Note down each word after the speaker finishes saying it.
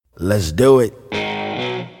Let's do it.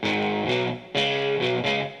 And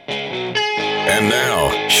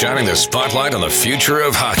now, shining the spotlight on the future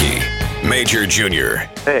of hockey, Major Jr.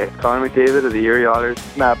 Hey, Connor McDavid of the Erie Otters.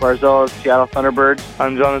 Matt Barzal of Seattle Thunderbirds.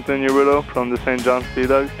 I'm Jonathan Yerudo from the St. John Sea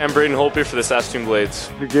Dogs. I'm Braden Holtby for the Saskatoon Blades.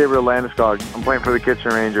 This is Gabriel Landeskog. I'm playing for the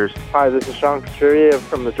Kitchener Rangers. Hi, this is Sean Couturier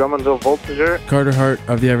from the Drummondville Voltigeur. Carter Hart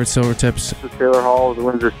of the Everett Silvertips. This is Taylor Hall of the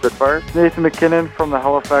Windsor Spitfires. Nathan McKinnon from the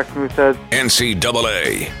Halifax Mooseheads.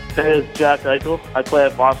 NCAA. Hey, it's Jack Eichel. I play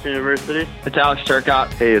at Boston University. It's Alex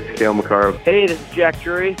Turcotte. Hey, it's Cale McCarb. Hey, this is Jack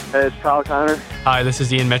Drury. Hey, it's Kyle Connor. Hi, this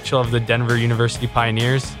is Ian Mitchell of the Denver University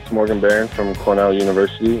Pioneers. It's Morgan Barron from Cornell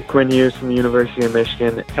University. Quinn Hughes from the University of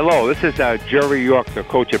Michigan. Hello, this is Jerry York, the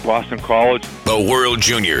coach at Boston College. The World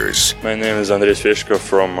Juniors. My name is Andres Fishko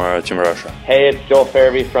from Team Russia. Hey, it's Joel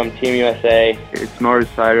Farabee from Team USA. It's Norris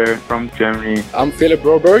Sider from Germany. I'm Philip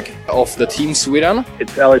Broberg of the Team Sweden.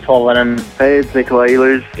 It's Ellie Tolvanen. Hey, it's Nikolai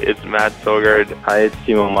Ehlers. It's Matt Sogard. Hi, it's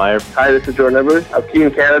Timo Meyer. Hi, this is Jordan Edwards of Team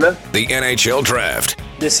Canada. The NHL Draft.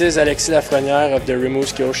 This is Alexis Lafrenière of the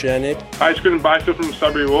Rimouski Oceanic. Hi, it's Quentin Byfield from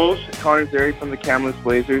Sudbury Wolves. Connor Zeri from the Kamloops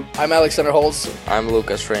Blazers. I'm Alexander Holtz. I'm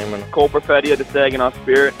Lucas Raymond. Cole Perfetti of the Saginaw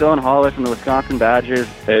Spirit. Dylan Holler from the Wisconsin Badgers.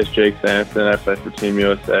 Hey, it's Jake Sanderson. I play for Team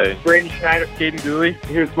USA. Braden Schneider, Caden Dooley.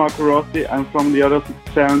 Here's Marco Rossi. I'm from the other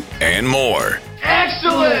Sounds. And more.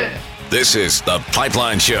 Excellent! This is The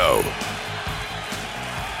Pipeline Show.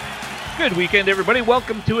 Good weekend, everybody.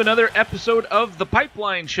 Welcome to another episode of The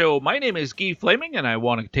Pipeline Show. My name is Guy Flaming, and I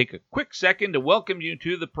want to take a quick second to welcome you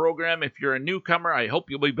to the program. If you're a newcomer, I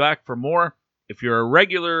hope you'll be back for more. If you're a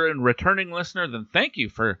regular and returning listener, then thank you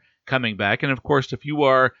for coming back. And, of course, if you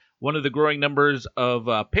are one of the growing numbers of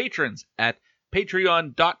patrons at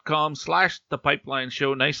patreon.com/The Pipeline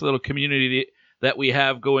Show, nice little community that we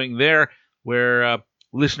have going there where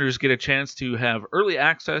listeners get a chance to have early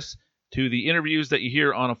access to the interviews that you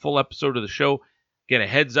hear on a full episode of the show, get a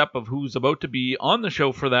heads up of who's about to be on the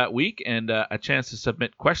show for that week, and a chance to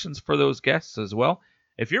submit questions for those guests as well.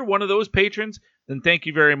 If you're one of those patrons, then thank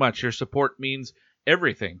you very much. Your support means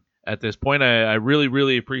everything at this point. I really,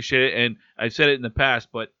 really appreciate it, and I've said it in the past,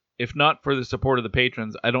 but if not for the support of the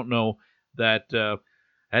patrons, I don't know that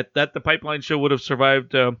that the Pipeline Show would have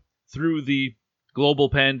survived through the global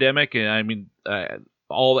pandemic. And I mean,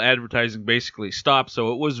 all advertising basically stopped,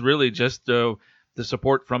 so it was really just the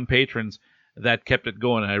support from patrons that kept it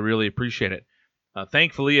going. I really appreciate it.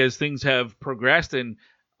 Thankfully, as things have progressed in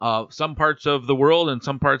some parts of the world and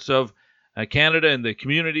some parts of Canada, and the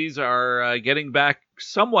communities are getting back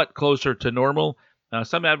somewhat closer to normal,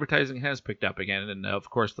 some advertising has picked up again. And of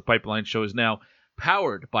course, the Pipeline Show is now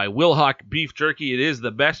powered by Wilhauk Beef Jerky. It is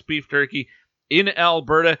the best beef jerky in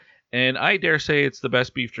Alberta, and I dare say it's the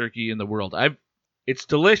best beef jerky in the world. It's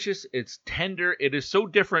delicious. It's tender. It is so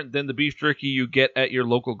different than the beef jerky you get at your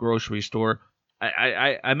local grocery store.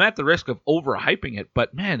 I'm at the risk of overhyping it,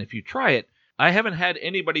 but man, if you try it, I haven't had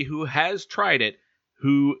anybody who has tried it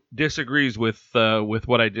who disagrees with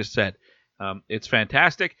what I just said. It's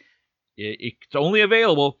fantastic. It's only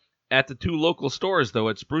available at the two local stores, though,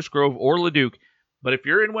 at Spruce Grove or Leduc. But if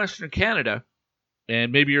you're in Western Canada,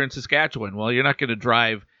 and maybe you're in Saskatchewan, well, you're not going to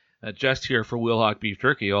drive just here for Wilhauk Beef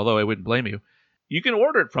Jerky, although I wouldn't blame you. You can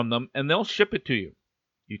order it from them, and they'll ship it to you.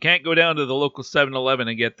 You can't go down to the local 7-Eleven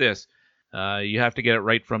and get this. You have to get it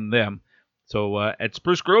right from them. So at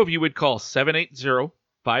Spruce Grove, you would call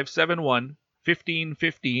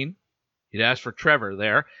 780-571-1515. You'd ask for Trevor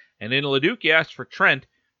there. And in Leduc, you ask for Trent.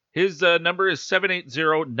 His number is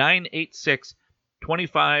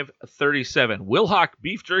 780-986-2537.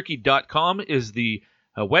 WilhaukBeefJerky.com is the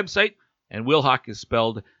website, and Wilhauk is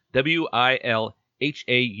spelled Wilhauk.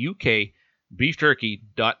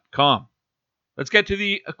 beefjerky.com. Let's get to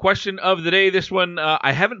the question of the day. This one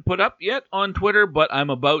I haven't put up yet on Twitter, but I'm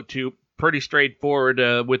about to. Pretty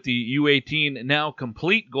straightforward with the U18 now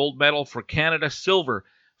complete. Gold medal for Canada, silver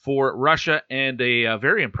for Russia, and a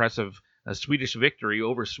very impressive Swedish victory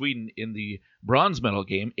over Sweden in the bronze medal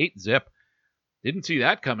game, 8-0. Didn't see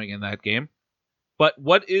that coming in that game. But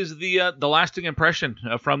what is the lasting impression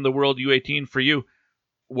from the World U18 for you?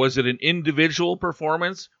 Was it an individual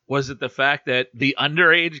performance? Was it the fact that the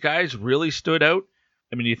underage guys really stood out?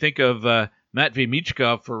 I mean, you think of Matvei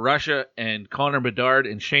Michkov for Russia and Connor Bedard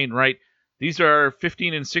and Shane Wright. These are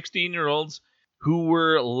 15 and 16-year-olds who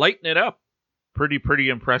were lighting it up. Pretty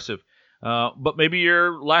impressive. But maybe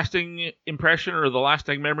your lasting impression or the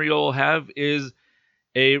lasting memory you'll have is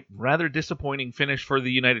a rather disappointing finish for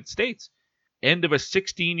the United States. End of a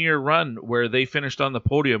 16-year run where they finished on the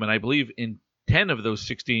podium, and I believe in 10 of those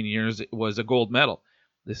 16 years it was a gold medal.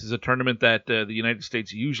 This is a tournament that the United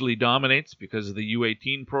States usually dominates because of the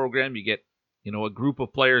U18 program. You get a group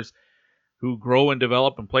of players who grow and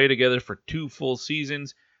develop and play together for 2 full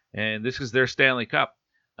seasons, and this is their Stanley Cup.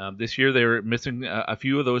 This year they were missing a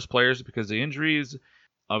few of those players because of injuries.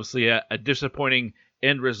 Obviously a disappointing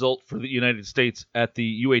end result for the United States at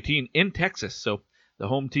the U18 in Texas, so the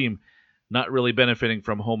home team not really benefiting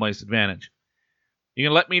from home ice advantage. You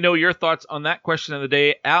can let me know your thoughts on that question of the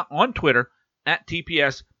day on Twitter at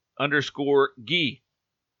TPS_Gee.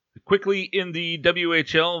 Quickly in the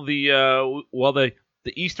WHL, the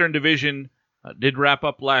Eastern Division did wrap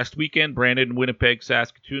up last weekend. Brandon, Winnipeg,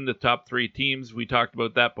 Saskatoon, the top 3 teams. We talked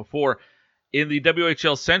about that before. In the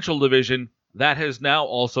WHL Central Division, that has now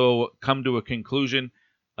also come to a conclusion.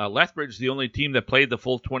 Lethbridge, the only team that played the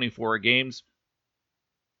full 24 games.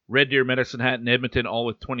 Red Deer, Medicine Hat, and Edmonton all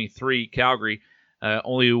with 23. Calgary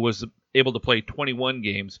only was able to play 21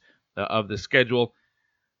 games of the schedule.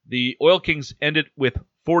 The Oil Kings ended with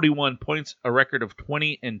 41 points, a record of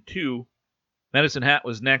 20-2. Medicine Hat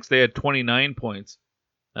was next. They had 29 points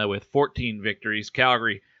with 14 victories.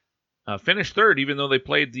 Calgary finished third, even though they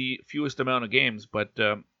played the fewest amount of games, but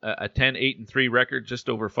a 10-8-3 record, just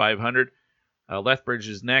over 500. Lethbridge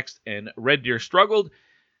is next, and Red Deer struggled.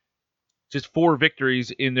 Just 4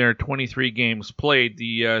 victories in their 23 games played.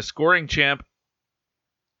 The scoring champ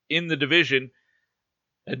in the division,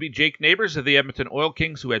 that'd be Jake Neighbors of the Edmonton Oil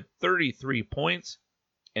Kings, who had 33 points,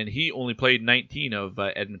 and he only played 19 of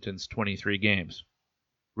Edmonton's 23 games.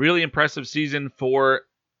 Really impressive season for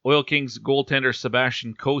Oil Kings goaltender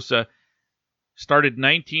Sebastian Cossa. Started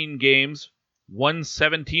 19 games, won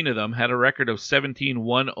 17 of them, had a record of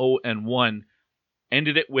 17-1-0-1,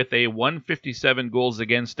 ended it with a 157 goals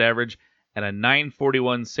against average and a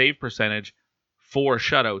 941 save percentage, 4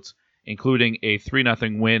 shutouts, including a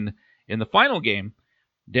 3-0 win in the final game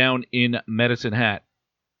down in Medicine Hat.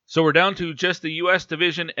 So we're down to just the U.S.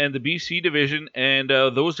 division and the BC division, and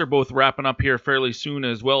those are both wrapping up here fairly soon,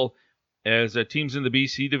 as well as teams in the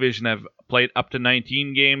BC division have played up to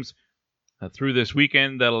 19 games through this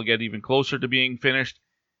weekend. That'll get even closer to being finished.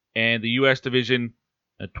 And the U.S. division,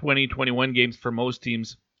 20-21 games for most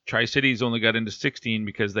teams. Tri-Cities only got into 16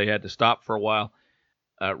 because they had to stop for a while.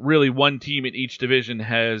 Really, one team in each division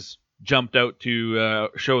has jumped out to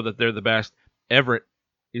show that they're the best. Everett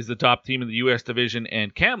is the top team in the U.S. division,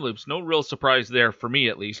 and Kamloops, no real surprise there for me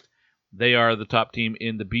at least. They are the top team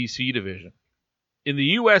in the BC division. In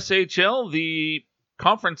the USHL, the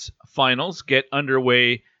conference finals get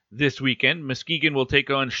underway this weekend. Muskegon will take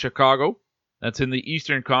on Chicago. That's in the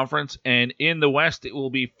Eastern Conference. And in the West, it will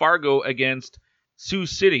be Fargo against Sioux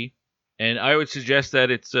City. And I would suggest that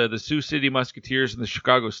it's the Sioux City Musketeers and the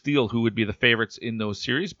Chicago Steel who would be the favorites in those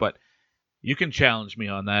series, but you can challenge me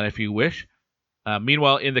on that if you wish.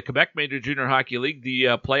 Meanwhile, in the Quebec Major Junior Hockey League, the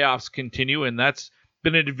playoffs continue, and that's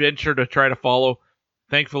been an adventure to try to follow.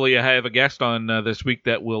 Thankfully, I have a guest on this week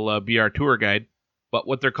that will be our tour guide. But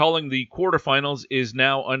what they're calling the quarterfinals is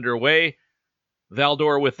now underway.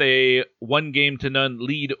 Val-d'Or with a 1-0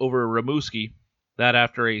 lead over Rimouski. That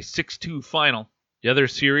after a 6-2 final. The other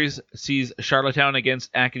series sees Charlottetown against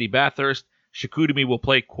Acadie Bathurst. Chicoutimi will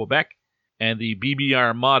play Quebec. And the BB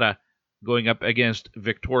Armada going up against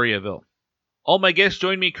Victoriaville. All my guests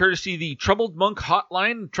join me courtesy the Troubled Monk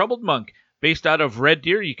Hotline. Troubled Monk, based out of Red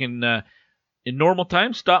Deer. You can, in normal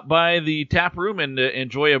times, stop by the tap room and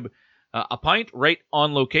enjoy a pint right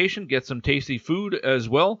on location. Get some tasty food as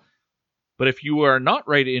well. But if you are not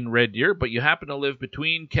right in Red Deer, but you happen to live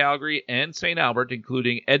between Calgary and St. Albert,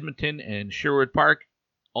 including Edmonton and Sherwood Park,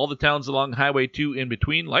 all the towns along Highway 2 in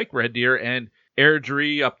between, like Red Deer and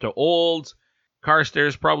Airdrie up to Olds,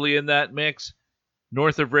 Carstairs probably in that mix.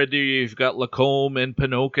 North of Red Deer, you've got Lacombe and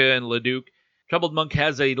Ponoka and Leduc. Troubled Monk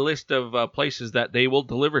has a list of places that they will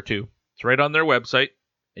deliver to. It's right on their website.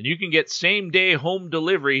 And you can get same-day home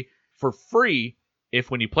delivery for free if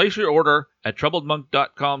when you place your order at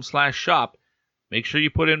troubledmonk.com/shop, make sure you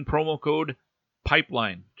put in promo code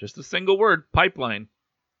PIPELINE. Just a single word, PIPELINE.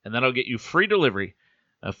 And that'll get you free delivery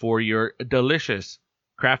for your delicious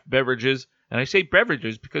craft beverages. And I say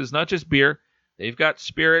beverages because it's not just beer. They've got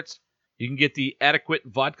spirits. You can get the Adequate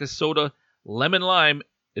Vodka Soda Lemon Lime.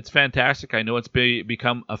 It's fantastic. I know it's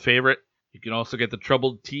become a favorite. You can also get the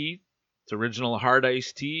Troubled Tea. It's original hard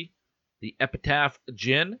iced tea. The Epitaph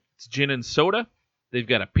Gin. It's gin and soda. They've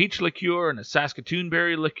got a peach liqueur and a Saskatoon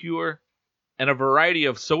berry liqueur. And a variety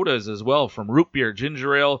of sodas as well, from root beer,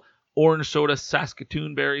 ginger ale, orange soda,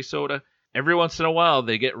 Saskatoon berry soda. Every once in a while,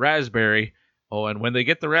 they get raspberry. Oh, and when they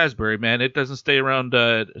get the raspberry, man, it doesn't stay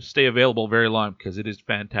available very long because it is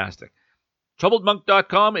fantastic.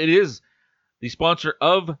 TroubledMonk.com, it is the sponsor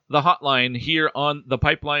of the hotline here on the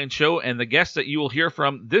Pipeline Show, and the guests that you will hear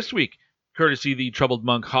from this week, courtesy the Troubled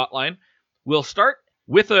Monk hotline, We'll start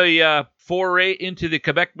with a foray into the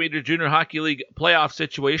Quebec Major Junior Hockey League playoff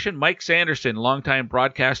situation. Mike Sanderson, longtime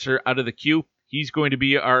broadcaster out of the Q. He's going to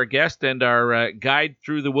be our guest and our guide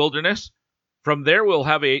through the wilderness. From there, we'll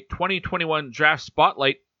have a 2021 draft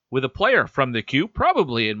spotlight with a player from the Q,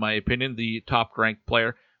 probably, in my opinion, the top-ranked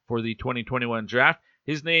player for the 2021 draft.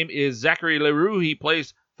 His name is Zachary L'Heureux. He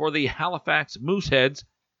plays for the Halifax Mooseheads,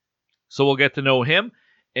 so we'll get to know him.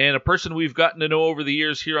 And a person we've gotten to know over the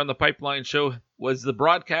years here on the Pipeline Show was the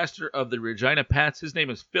broadcaster of the Regina Pats. His name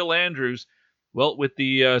is Phil Andrews. Well, with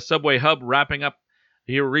the Subway Hub wrapping up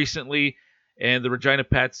here recently and the Regina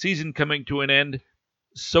Pats season coming to an end,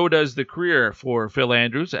 so does the career for Phil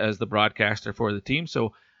Andrews as the broadcaster for the team.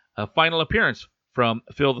 So a final appearance from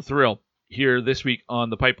Phil the Thrill here this week on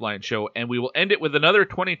the Pipeline Show. And we will end it with another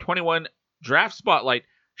 2021 draft spotlight.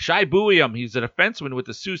 Shai Buium, he's a defenseman with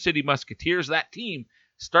the Sioux City Muskteers. That team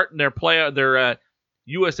starting their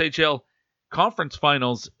USHL Conference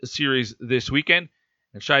Finals series this weekend.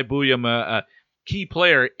 And Shai Buium, a key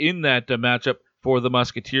player in that matchup for the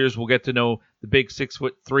Musketeers. We'll get to know the big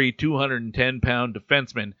 6'3", 210-pound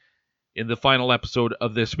defenseman in the final episode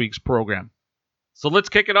of this week's program. So let's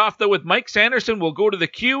kick it off, though, with Mike Sanderson. We'll go to the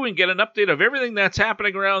Q and get an update of everything that's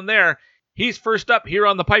happening around there. He's first up here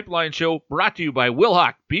on the Pipeline Show, brought to you by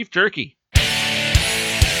Wilhauk Beef Jerky.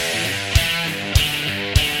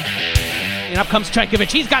 And up comes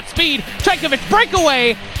Trenkovic. He's got speed. Trenkovic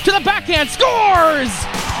breakaway to the backhand. Scores!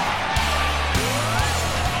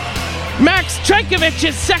 Max Trenkovic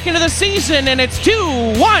is second of the season, and it's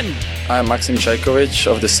 2-1. I'm Maxim Trenkovic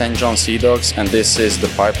of the St. John Sea Dogs, and this is the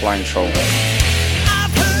Pipeline Show.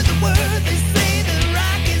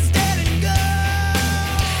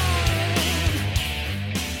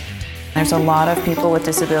 There's a lot of people with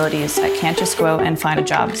disabilities that can't just go out and find a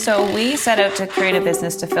job. So we set out to create a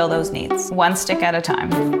business to fill those needs, one stick at a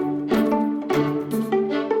time.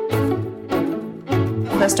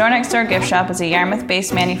 The Store Next Door Gift Shop is a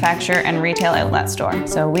Yarmouth-based manufacturer and retail outlet store.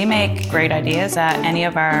 So we make great ideas that any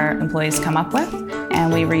of our employees come up with,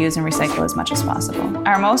 and we reuse and recycle as much as possible.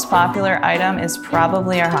 Our most popular item is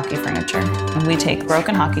probably our hockey furniture. We take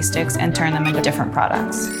broken hockey sticks and turn them into different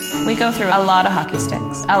products. We go through a lot of hockey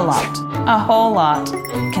sticks, a whole lot.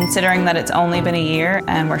 Considering that it's only been a year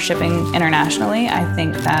and we're shipping internationally, I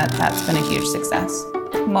think that that's been a huge success.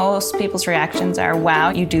 Most people's reactions are,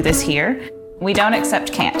 wow, you do this here. We don't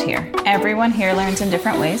accept can't here. Everyone here learns in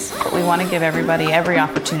different ways, but we want to give everybody every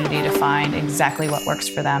opportunity to find exactly what works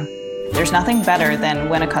for them. There's nothing better than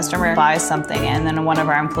when a customer buys something and then one of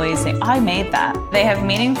our employees say, I made that. They have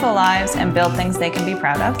meaningful lives and build things they can be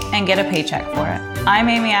proud of and get a paycheck for it. I'm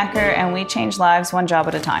Amy Acker, and we change lives one job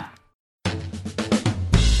at a time.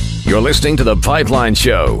 You're listening to The Pipeline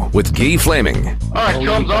Show with Guy Flaming. All right,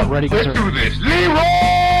 thumbs up. Let's do this. Leroy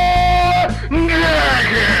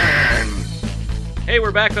Jenkins! Hey,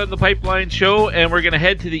 we're back on the Pipeline Show, and we're going to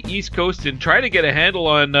head to the East Coast and try to get a handle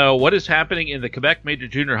on what is happening in the Quebec Major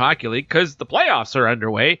Junior Hockey League, because the playoffs are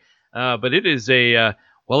underway. But it is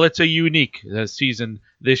it's a unique season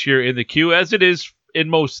this year in the Q, as it is in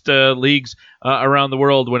most leagues around the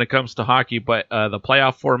world when it comes to hockey. But the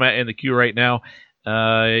playoff format in the Q right now,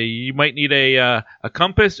 you might need a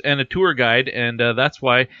compass and a tour guide, and that's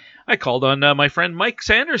why I called on my friend Mike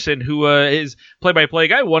Sanderson, who is play-by-play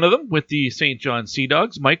guy, one of them with the St. John Sea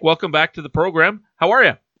Dogs. Mike, welcome back to the program. How are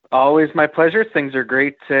you? Always my pleasure. Things are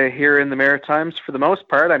great here in the Maritimes for the most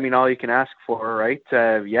part. I mean, all you can ask for, right?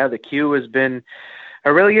 The Q has been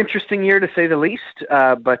a really interesting year, to say the least,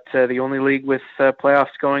 but the only league with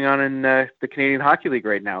playoffs going on in the Canadian Hockey League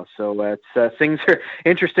right now. So things are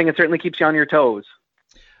interesting. It certainly keeps you on your toes.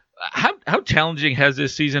 How challenging has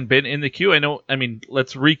this season been in the Q?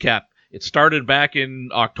 Let's recap. It started back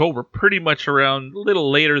in October, pretty much around a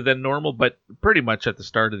little later than normal, but pretty much at the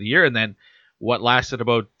start of the year. And then what lasted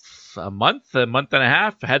about a month and a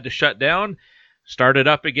half, had to shut down, started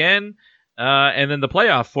up again, and then the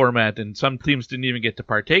playoff format. And some teams didn't even get to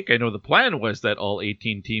partake. I know the plan was that all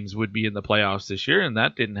 18 teams would be in the playoffs this year, and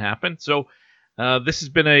that didn't happen. So this has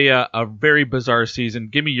been a very bizarre season.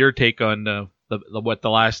 Give me your take on what the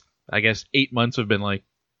last, 8 months have been like.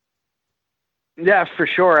 Yeah, for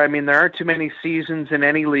sure. I mean, there aren't too many seasons in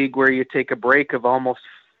any league where you take a break of almost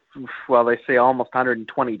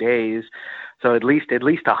 120 days. So at least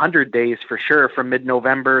 100 days for sure, from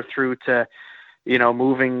mid-November through to,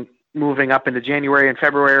 moving up into January and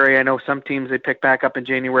February. I know some teams, they pick back up in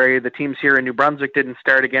January. The teams here in New Brunswick didn't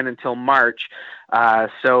start again until March.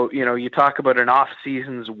 So you talk about an off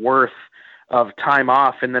season's worth of time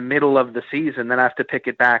off in the middle of the season, then have to pick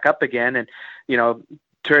it back up again. And,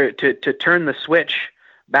 to turn the switch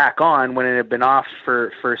back on when it had been off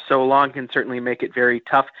for so long can certainly make it very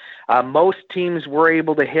tough. Most teams were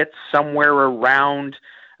able to hit somewhere around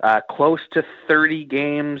close to 30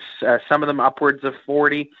 games, some of them upwards of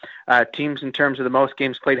 40. Teams in terms of the most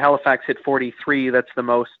games played, Halifax hit 43. That's the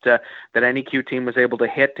most that any Q team was able to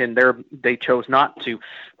hit, and they chose not to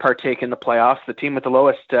partake in the playoffs. The team with the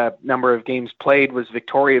lowest number of games played was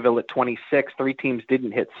Victoriaville at 26. 3 teams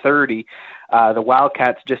didn't hit 30. The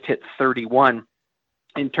Wildcats just hit 31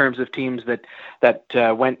 in terms of teams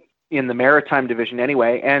that went in the Maritime Division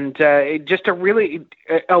anyway, and just a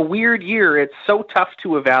weird year. It's so tough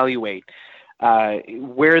to evaluate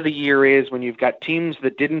where the year is when you've got teams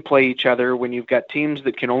that didn't play each other, when you've got teams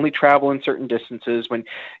that can only travel in certain distances, when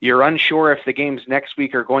you're unsure if the games next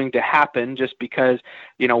week are going to happen just because,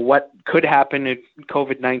 what could happen in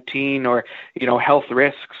COVID-19 or, health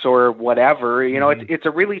risks or whatever. It's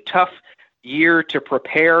a really tough year to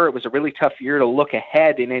prepare. It was a really tough year to look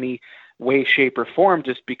ahead in any way, shape, or form,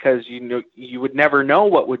 just because you would never know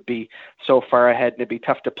what would be so far ahead, and it'd be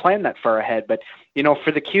tough to plan that far ahead. But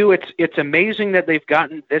for the Q, it's amazing that they've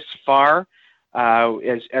gotten this far,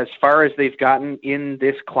 as far as they've gotten in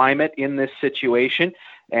this climate, in this situation,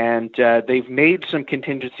 and they've made some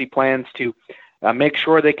contingency plans to make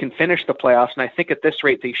sure they can finish the playoffs. And I think at this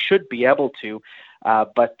rate they should be able to.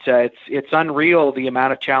 But it's unreal the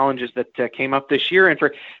amount of challenges that came up this year, and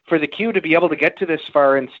for the Q to be able to get to this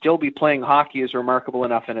far and still be playing hockey is remarkable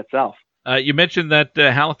enough in itself. You mentioned that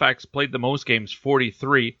Halifax played the most games,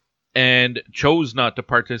 43, and chose not to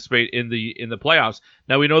participate in the playoffs.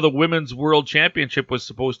 Now we know the Women's World Championship was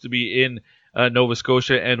supposed to be in Nova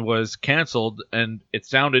Scotia and was canceled, and it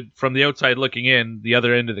sounded from the outside looking in, the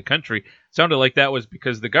other end of the country, sounded like that was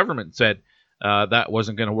because the government said that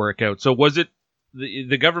wasn't going to work out. So was it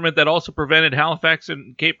the government that also prevented Halifax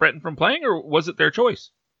and Cape Breton from playing, or was it their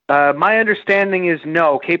choice? My understanding is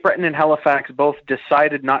no. Cape Breton and Halifax both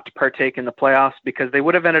decided not to partake in the playoffs because they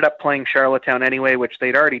would have ended up playing Charlottetown anyway, which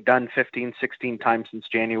they'd already done 15, 16 times since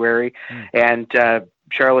January. And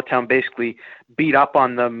Charlottetown basically beat up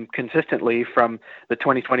on them consistently from the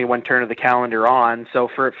 2021 turn of the calendar on. So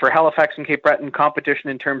for Halifax and Cape Breton, competition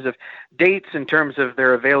in terms of dates, in terms of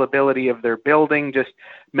their availability of their building, just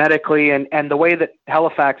medically, and the way that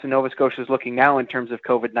Halifax and Nova Scotia is looking now in terms of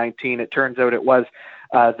COVID-19, it turns out it was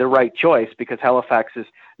the right choice because Halifax is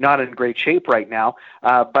not in great shape right now.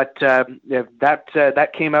 But that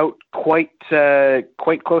came out quite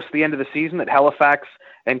close to the end of the season, that Halifax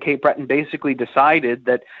and Cape Breton basically decided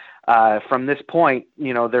that from this point,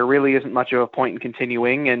 there really isn't much of a point in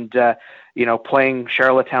continuing and, playing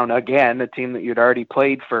Charlottetown again, a team that you'd already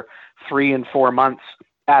played for 3 and 4 months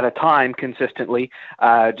at a time consistently,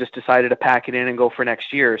 just decided to pack it in and go for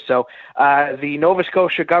next year. So the Nova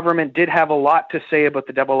Scotia government did have a lot to say about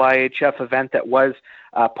the IIHF event that was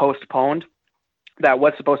postponed. That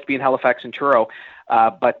was supposed to be in Halifax and Truro,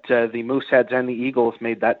 but the Mooseheads and the Eagles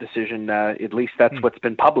made that decision. At least that's what's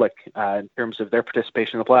been public in terms of their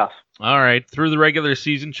participation in the playoffs. All right. Through the regular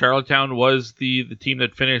season, Charlottetown was the team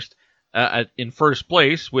that finished in first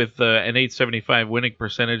place with an .875 winning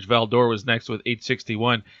percentage. Val-d'Or was next with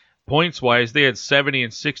 .861. Points-wise, they had 70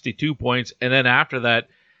 and 62 points, and then after that,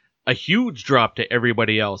 a huge drop to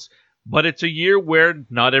everybody else. But it's a year where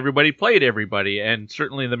not everybody played everybody, and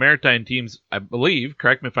certainly the Maritime teams, I believe,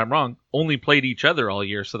 correct me if I'm wrong, only played each other all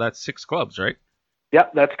year, so that's 6 clubs, right?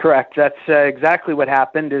 Yep, that's correct. That's exactly what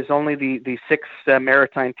happened, is only the 6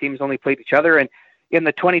 Maritime teams only played each other, and in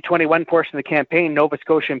the 2021 portion of the campaign, Nova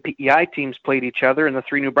Scotia and PEI teams played each other, and the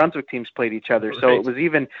 3 New Brunswick teams played each other. Right. So it was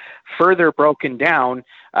even further broken down,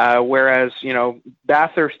 whereas,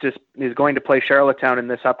 Bathurst is going to play Charlottetown in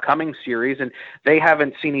this upcoming series, and they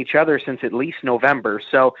haven't seen each other since at least November.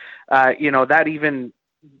 So, that even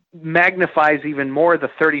magnifies even more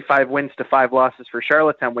the 35 wins to 5 losses for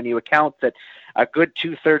Charlottetown when you account that a good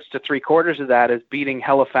 2/3 to 3/4 of that is beating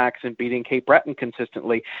Halifax and beating Cape Breton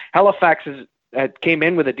consistently. Halifax came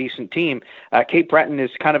in with a decent team. Cape Breton is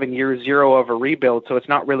kind of in year 0 of a rebuild, so it's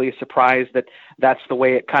not really a surprise that that's the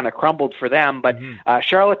way it kind of crumbled for them. But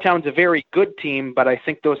Charlottetown's a very good team, but I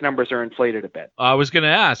think those numbers are inflated a bit. I was going to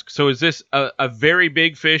ask, so is this a very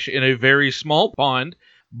big fish in a very small pond?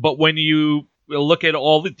 But when you look at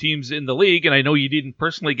all the teams in the league, and I know you didn't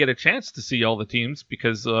personally get a chance to see all the teams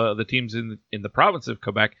because the teams in the province of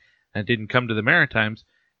Quebec didn't come to the Maritimes,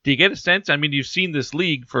 do you get a sense? I mean, you've seen this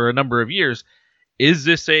league for a number of years. Is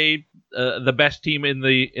this the best team in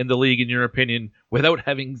the league, in your opinion, without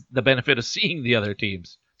having the benefit of seeing the other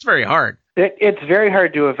teams? It's very hard. It's very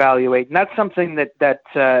hard to evaluate, and that's something that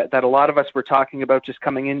a lot of us were talking about just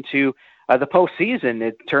coming into the postseason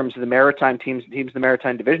in terms of the Maritime teams in the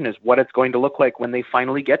Maritime Division is what it's going to look like when they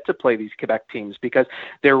finally get to play these Quebec teams, because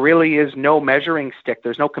there really is no measuring stick.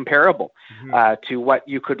 There's no comparable to what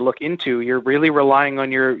you could look into. You're really relying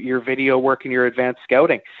on your video work and your advanced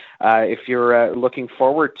scouting. If you're looking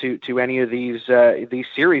forward to any of these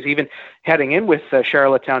series, even heading in with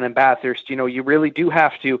Charlottetown and Bathurst, you really do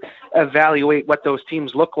have to evaluate what those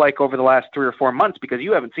teams look like over the last 3 or 4 months, because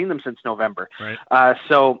you haven't seen them since November. Right.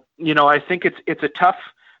 So I think it's a tough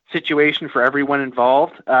situation for everyone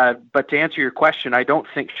involved. But to answer your question, I don't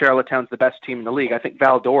think Charlottetown's the best team in the league. I think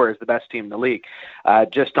Val-d'Or is the best team in the league.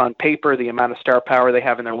 Just on paper, the amount of star power they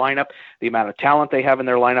have in their lineup, the amount of talent they have in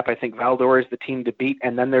their lineup, I think Val-d'Or is the team to beat,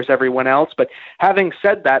 and then there's everyone else. But having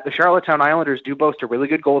said that, the Charlottetown Islanders do boast a really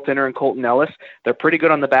good goaltender in Colton Ellis. They're pretty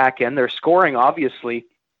good on the back end. They're scoring, obviously.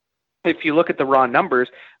 If you look at the raw numbers,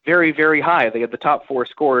 very, very high. They had the top 4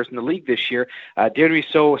 scorers in the league this year.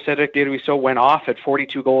 Cedric Desruisseaux went off at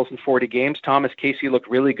 42 goals in 40 games. Thomas Casey looked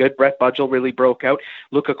really good. Brett Budgell really broke out.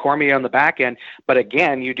 Luca Cormier on the back end. But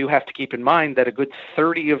again, you do have to keep in mind that a good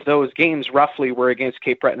 30 of those games roughly were against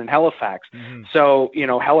Cape Breton and Halifax. So,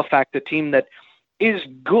 Halifax, a team that is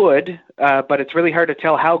good, but it's really hard to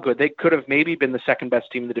tell how good. They could have maybe been the second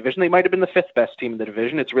best team in the division. They might have been the 5th best team in the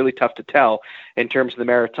division. It's really tough to tell in terms of the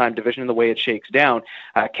Maritime Division and the way it shakes down.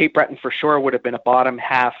 Cape Breton for sure would have been a bottom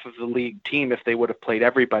half of the league team if they would have played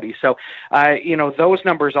everybody. So, those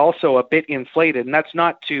numbers also a bit inflated, and that's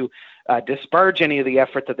not to disparage any of the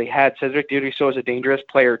effort that they had. Cedric Desruisseaux is a dangerous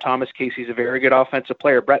player. Thomas Casey's a very good offensive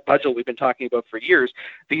player. Brett Budgell, we've been talking about for years.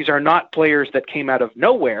 These are not players that came out of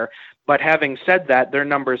nowhere, but having said that, their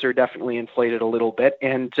numbers are definitely inflated a little bit.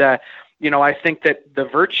 And, I think that the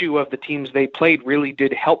virtue of the teams they played really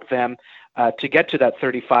did help them to get to that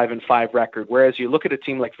 35-5 record. Whereas you look at a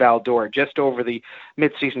team like Val-d'Or, just over the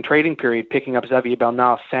mid-season trading period, picking up Xavier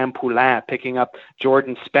Bernard, Sam Poulin, picking up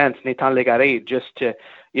Jordan Spence, Nathan Légaré, just to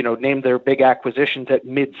name their big acquisitions at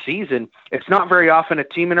mid-season. It's not very often a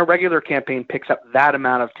team in a regular campaign picks up that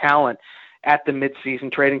amount of talent at the mid-season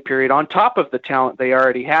trading period on top of the talent they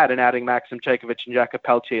already had in adding Maxim Chaykovich and Jakob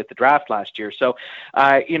Pelletier at the draft last year. So,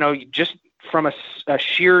 just from a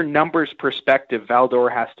sheer numbers perspective, Val-d'Or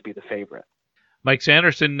has to be the favorite. Mike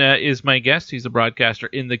Sanderson is my guest. He's a broadcaster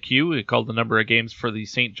in the Q. He called a number of games for the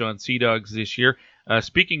St. John Sea Dogs this year.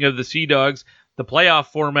 Speaking of the Sea Dogs, the playoff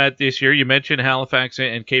format this year, you mentioned Halifax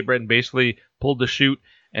and Cape Breton basically pulled the chute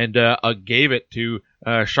and gave it to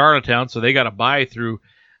Charlottetown, so they got a bye through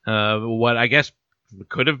what I guess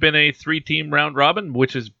could have been a 3-team round robin,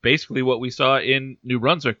 which is basically what we saw in New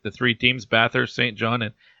Brunswick, the 3 teams, Bathurst, St.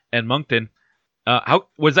 John, and Moncton. How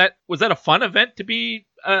was that a fun event to be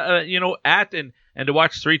at and to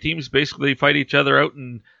watch 3 teams basically fight each other out,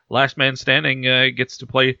 and last man standing gets to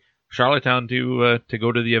play Charlottetown to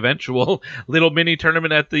go to the eventual little mini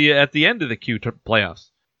tournament at the end of the Q playoffs?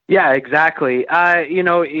 Yeah, exactly.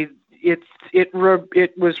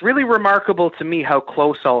 It was really remarkable to me how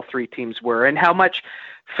close all 3 teams were and how much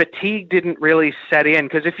fatigue didn't really set in.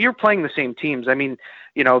 Because if you're playing the same teams,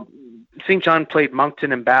 St. John played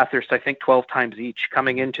Moncton and Bathurst, I think 12 times each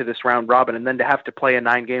coming into this round robin, and then to have to play a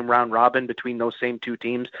 9-game round robin between those same 2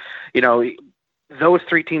 teams, those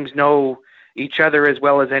 3 teams know each other as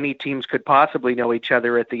well as any teams could possibly know each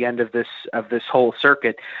other at the end of this whole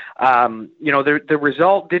circuit. The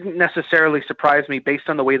result didn't necessarily surprise me based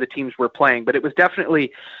on the way the teams were playing, but it was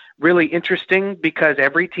definitely really interesting because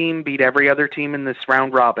every team beat every other team in this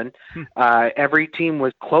round robin. Every team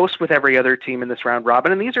was close with every other team in this round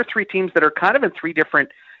robin, and these are 3 teams that are kind of in 3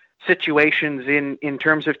 different situations in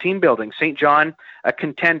terms of team building. St. John, a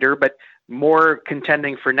contender, but more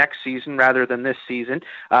contending for next season rather than this season.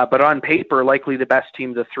 But on paper, likely the best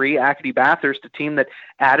team of the 3. Acadie Bathurst, a team that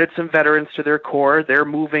added some veterans to their core. They're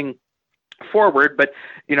moving forward, but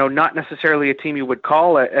not necessarily a team you would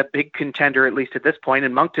call a big contender, at least at this point.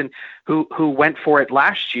 And Moncton, who went for it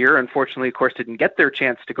last year, unfortunately, of course, didn't get their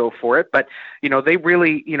chance to go for it. But they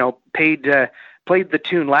really played the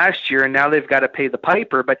tune last year, and now they've got to pay the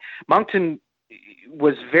piper. But Moncton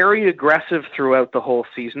was very aggressive throughout the whole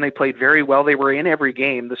season. They played very well. They were in every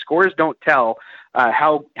game. The scores don't tell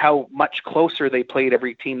how much closer they played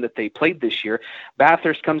every team that they played this year.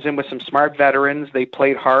 Bathurst comes in with some smart veterans. They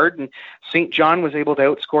played hard, and St. John was able to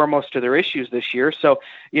outscore most of their issues this year. So,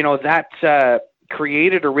 that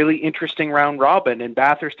created a really interesting round robin, and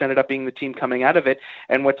Bathurst ended up being the team coming out of it.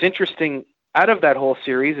 And what's interesting out of that whole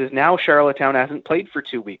series is now Charlottetown hasn't played for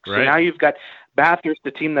 2 weeks. Right. So now you've got Bathurst,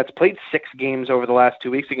 a team that's played 6 games over the last 2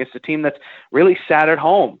 weeks, against a team that's really sat at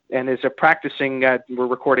home and is practicing. We're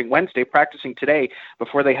recording Wednesday, practicing today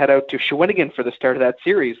before they head out to Shawinigan for the start of that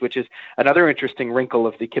series, which is another interesting wrinkle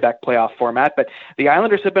of the Quebec playoff format. But the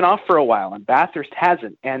Islanders have been off for a while, and Bathurst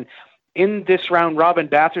hasn't. And in this round robin,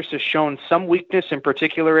 Bathurst has shown some weakness in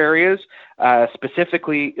particular areas.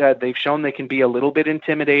 Specifically, they've shown they can be a little bit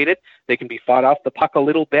intimidated. They can be fought off the puck a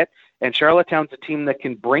little bit. And Charlottetown's a team that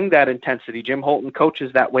can bring that intensity. Jim Holton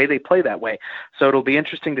coaches that way. They play that way. So it'll be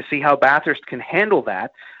interesting to see how Bathurst can handle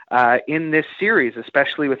that in this series,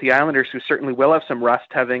 especially with the Islanders, who certainly will have some rust,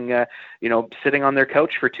 having sitting on their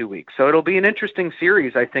couch for 2 weeks. So it'll be an interesting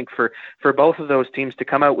series, I think, for both of those teams to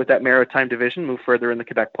come out with that Maritime division, move further in the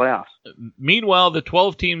Quebec playoffs. Meanwhile, the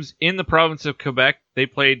 12 teams in the province of Quebec, they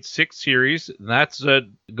played 6 series. That's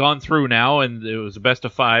gone through now, and it was a best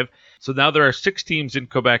of 5. So now there are 6 teams in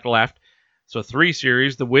Quebec left. So 3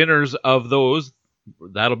 series. The winners of those,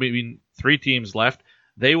 that'll be 3 teams left.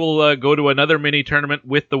 They will go to another mini tournament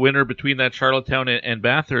with the winner between that Charlottetown and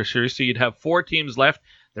Bathurst series. So you'd have 4 teams left.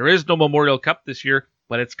 There is no Memorial Cup this year,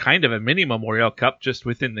 but it's kind of a mini Memorial Cup just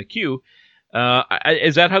within the queue.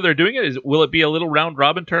 Is that how they're doing it? Will it be a little round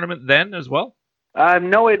robin tournament then as well?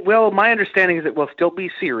 No, it will. My understanding is it will still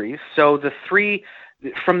be series. So the 3,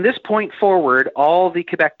 from this point forward, all the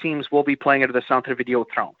Quebec teams will be playing at the Centre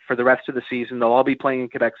Vidéotron for the rest of the season. They'll all be playing in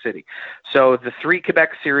Quebec City. So the 3 Quebec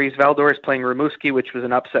series, Val-d'Or is playing Rimouski, which was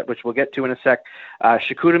an upset, which we'll get to in a sec.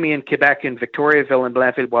 Chicoutimi in Quebec and Victoriaville and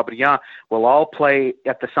Blainville-Boisbriand will all play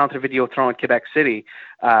at the Centre Vidéotron in Quebec City.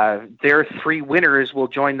 Their 3 winners will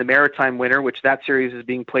join the Maritime winner, which that series is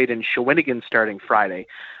being played in Shawinigan starting Friday.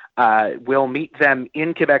 We'll meet them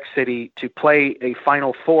in Quebec City to play a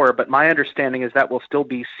Final Four, but my understanding is that will still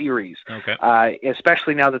be series. Okay.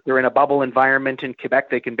 Especially now that they're in a bubble environment in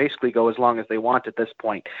Quebec, they can basically go as long as they want at this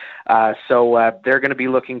point. So they're going to be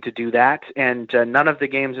looking to do that, and none of the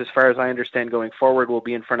games, as far as I understand, going forward will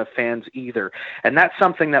be in front of fans either. And that's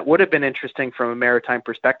something that would have been interesting from a Maritime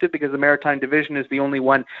perspective, because the Maritime Division is the only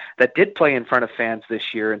one that did play in front of fans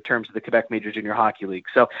this year in terms of the Quebec Major Junior Hockey League.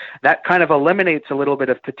 So that kind of eliminates a little bit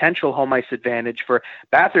of potential home ice advantage for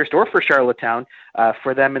Bathurst or for Charlottetown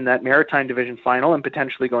for them in that Maritime Division final and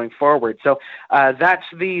potentially going forward. So that's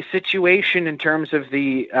the situation in terms of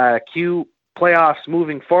the Q playoffs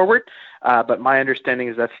moving forward, but my understanding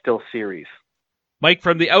is that's still series. Mike,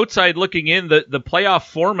 from the outside looking in, the playoff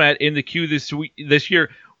format in the Q this year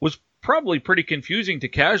was probably pretty confusing to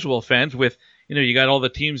casual fans with, you got all the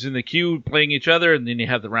teams in the queue playing each other, and then you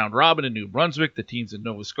have the round robin in New Brunswick, the teams in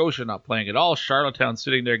Nova Scotia not playing at all, Charlottetown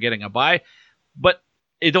sitting there getting a bye. But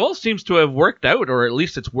it all seems to have worked out, or at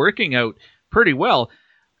least it's working out pretty well.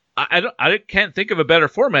 I can't think of a better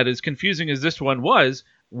format, as confusing as this one was.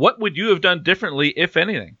 What would you have done differently, if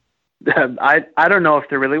anything? I don't know if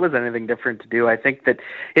there really was anything different to do. I think that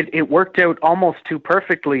it worked out almost too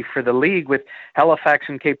perfectly for the league, with Halifax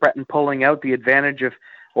and Cape Breton pulling out the advantage of,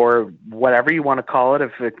 or whatever you want to call it,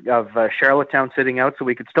 of Charlottetown sitting out, so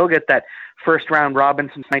we could still get that first round robin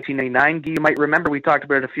since 1989. You might remember we talked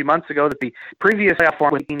about it a few months ago that the previous playoff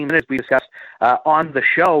format, 18 minutes we discussed on the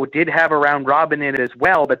show, did have a round robin in it as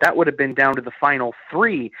well, but that would have been down to the final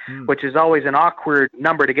 3, which is always an awkward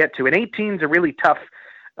number to get to. And 18 is a really tough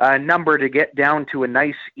number to get down to a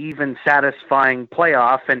nice, even, satisfying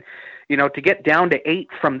playoff. And, to get down to 8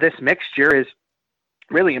 from this mixture is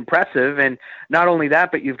really impressive. And not only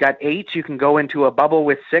that, but you've got 8, you can go into a bubble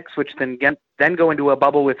with 6, which then go into a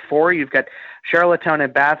bubble with 4. You've got Charlottetown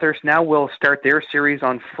and Bathurst now will start their series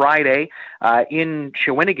on Friday in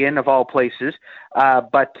Shawinigan, of all places,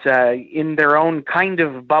 but in their own kind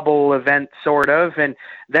of bubble event, sort of. And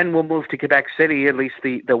then we'll move to Quebec City, at least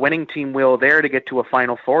the winning team will there, to get to a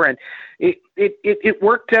Final Four. And it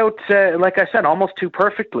worked out, like I said, almost too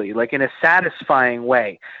perfectly, like in a satisfying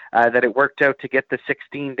way, that it worked out to get the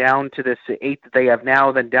 16 down to this 8 that they have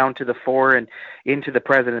now, then down to the 4 and into the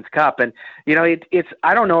President's Cup. And, it's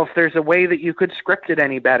I don't know if there's a way that you could script it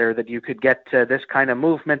any better, that you could get this kind of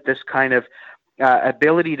movement, this kind of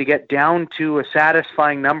ability to get down to a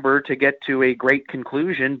satisfying number to get to a great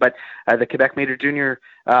conclusion. But the Quebec Major Junior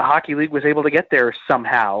Hockey League was able to get there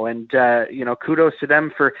somehow. And, kudos to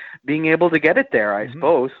them for being able to get it there, I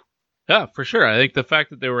suppose. Yeah, for sure. I think the fact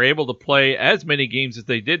that they were able to play as many games as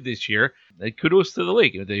they did this year, kudos to the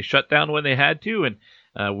league. They shut down when they had to, and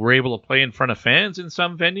were able to play in front of fans in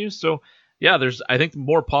some venues. So, yeah, there's, I think,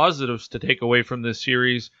 more positives to take away from this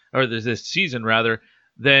series, or this season rather,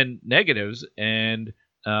 than negatives. And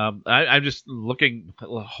I'm just looking,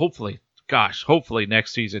 hopefully, gosh, hopefully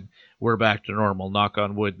next season we're back to normal. Knock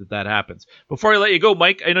on wood that happens. Before I let you go,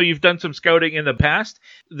 Mike, I know you've done some scouting in the past.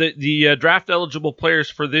 The draft eligible players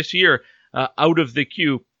for this year out of the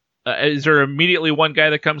Q, is there immediately one guy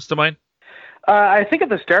that comes to mind? I think at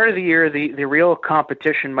the start of the year, the real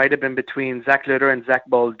competition might have been between Zachary L'Heureux and Zach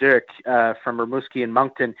Buium from Rimouski and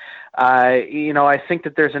Moncton. I think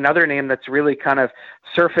that there's another name that's really kind of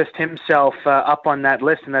surfaced himself up on that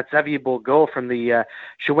list, and that's Xavier Bourgault from the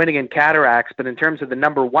Shawinigan Cataracts. But in terms of the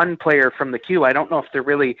number one player from the Q, I don't know if there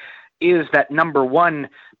really is that number one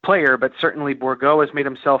player, but certainly Bourgault has made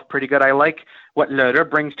himself pretty good. I like what L'Heureux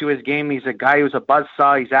brings to his game. He's a guy who's a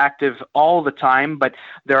buzzsaw. He's active all the time, but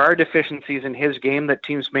there are deficiencies in his game that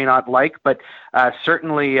teams may not like, but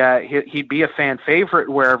certainly he'd be a fan favorite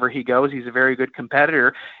wherever he goes. He's a very good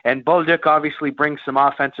competitor, and Bolduc obviously brings some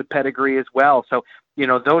offensive pedigree as well. So,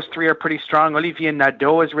 those three are pretty strong. Olivier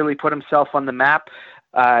Nadeau has really put himself on the map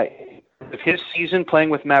of his season playing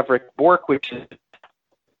with Maverick Bourque, which is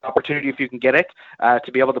opportunity if you can get it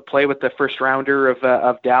to be able to play with the first rounder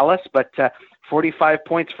of Dallas, but 45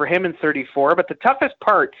 points for him in 34. But the toughest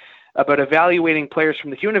part about evaluating players from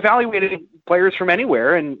the Q and evaluating players from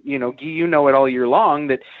anywhere, and Guy, you know it all year long,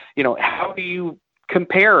 that how do you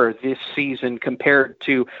compare this season compared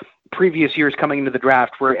to previous years coming into the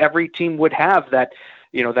draft, where every team would have that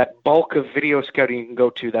that bulk of video scouting you can go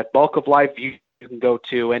to, that bulk of live view you can go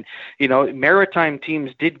to, and maritime teams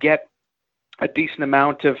did get a decent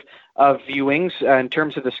amount of viewings in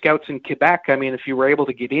terms of the scouts in Quebec. I mean, if you were able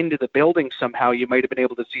to get into the building somehow, you might have been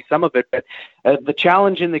able to see some of it. But the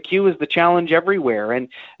challenge in the Q is the challenge everywhere. And,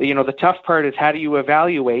 the tough part is how do you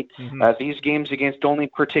evaluate these games against only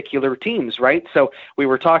particular teams, right? So we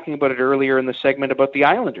were talking about it earlier in the segment about the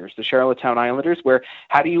Islanders, the Charlottetown Islanders, where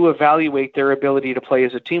how do you evaluate their ability to play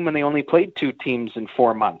as a team when they only played 2 teams in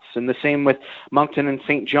 4 months? And the same with Moncton and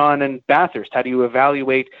St. John and Bathurst. How do you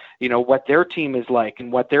evaluate, what their team is like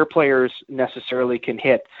and what their players necessarily can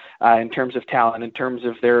hit in terms of talent, in terms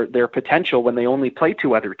of their potential when they only play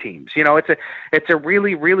 2 other teams? It's a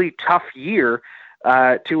really, really tough year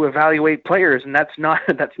to evaluate players, and that's not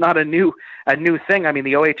a new thing. I mean,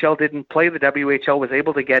 the OHL didn't play. The WHL was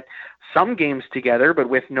able to get some games together, but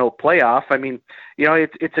with no playoff. I mean,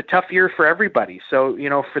 it's a tough year for everybody. So,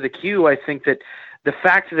 for the Q, I think that the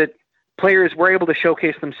fact that players were able to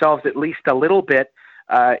showcase themselves at least a little bit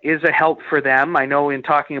is a help for them. I know in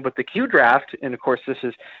talking about the Q draft, and of course this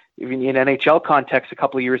is even in NHL context a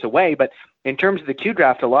couple of years away, but in terms of the Q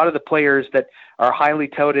draft, a lot of the players that are highly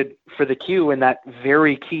touted for the Q in that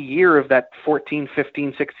very key year of that 14,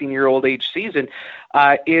 15, 16-year-old age season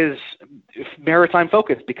is maritime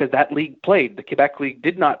focused, because that league played. The Quebec League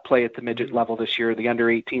did not play at the midget level this year, the under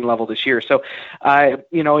 18 level this year. So,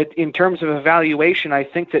 in terms of evaluation, I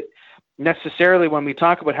think that necessarily when we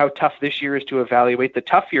talk about how tough this year is to evaluate, the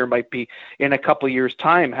tough year might be in a couple of years'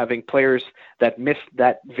 time, having players that missed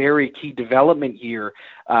that very key development year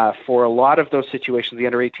for a lot of those situations, the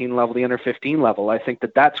under 18 level, the under 15 level. I think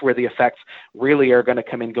that's where the effects really are going to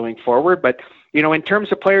come in going forward. But, in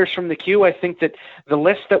terms of players from the Q, I think that the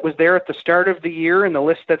list that was there at the start of the year and the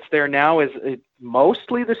list that's there now is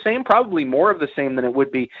mostly the same, probably more of the same than it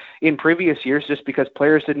would be in previous years, just because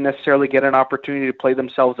players didn't necessarily get an opportunity to play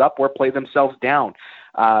themselves up or play themselves down.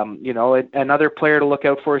 Another player to look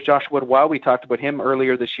out for is Joshua Roy. We talked about him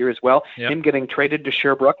earlier this year as well. Yep. Him getting traded to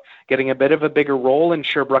Sherbrooke, getting a bit of a bigger role in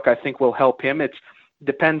Sherbrooke, I think will help him. It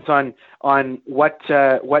depends on what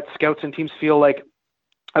scouts and teams feel like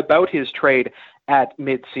about his trade at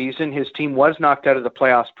mid-season. His team was knocked out of the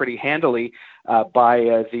playoffs pretty handily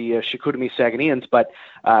by the Chicoutimi Saguenayans, but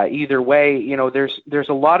either way, there's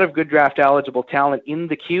a lot of good draft eligible talent in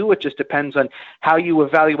the Q. It just depends on how you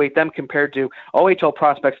evaluate them compared to OHL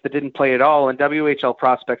prospects that didn't play at all and WHL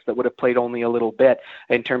prospects that would have played only a little bit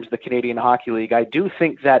in terms of the Canadian Hockey League. I do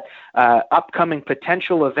think that upcoming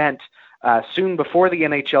potential event soon before the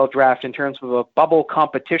NHL draft in terms of a bubble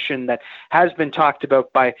competition that has been talked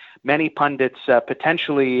about by many pundits,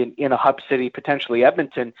 potentially in a hub city, potentially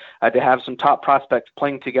Edmonton, to have some top prospects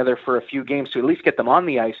playing together for a few games to at least get them on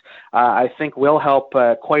the ice, I think will help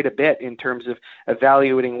quite a bit in terms of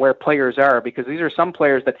evaluating where players are, because these are some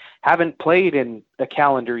players that haven't played in a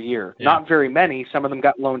calendar year. Yeah. Not very many. Some of them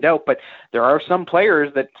got loaned out, but there are some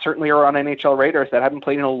players that certainly are on NHL radars that haven't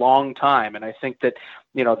played in a long time, and I think that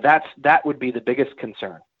that would be the biggest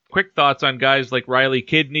concern. Quick thoughts on guys like Riley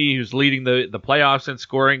Kidney, who's leading the playoffs in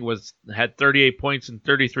scoring, had 38 points in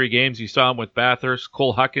 33 games. You saw him with Bathurst.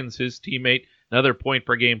 Cole Huckins, his teammate, another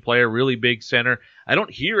point-per-game player, really big center. I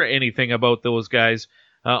don't hear anything about those guys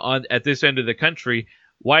at this end of the country.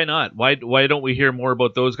 why not? Why don't we hear more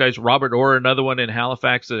about those guys? Robert Orr, another one in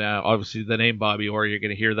Halifax. Obviously, the name Bobby Orr, you're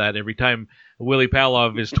going to hear that every time Willie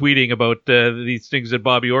Palov is tweeting about these things that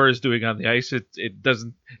Bobby Orr is doing on the ice.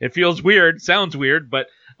 It feels weird, sounds weird, but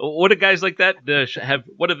what do guys like that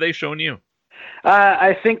what have they shown you?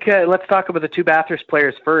 I think let's talk about the two Bathurst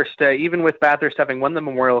players first. Even with Bathurst having won the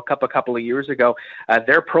Memorial Cup a couple of years ago,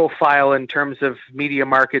 their profile in terms of media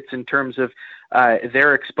markets, in terms of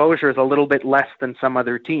their exposure is a little bit less than some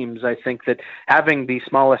other teams. I think that having the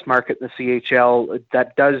smallest market in the CHL,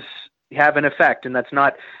 that does have an effect, and that's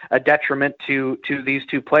not a detriment to these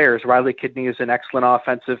two players. Riley Kidney is an excellent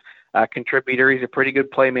offensive contributor. He's a pretty good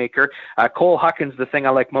playmaker. Cole Huckins, the thing I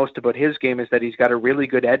like most about his game is that he's got a really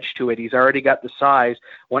good edge to it. He's already got the size.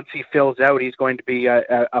 Once he fills out, he's going to be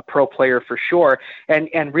a pro player for sure,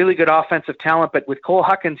 and really good offensive talent. But with Cole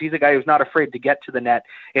Huckins, he's a guy who's not afraid to get to the net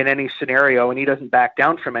in any scenario, and he doesn't back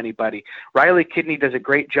down from anybody. Riley Kidney does a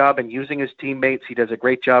great job in using his teammates. He does a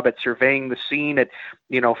great job at surveying the scene, at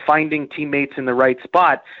finding teammates in the right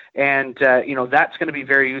spot, and that's going to be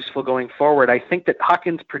very useful going forward. I think that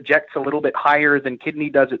Huckins projects a little bit higher than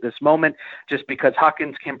Kidney does at this moment, just because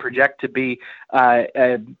Huckins can project to be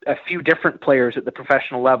a few different players at the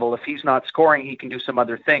professional level. If he's not scoring, he can do some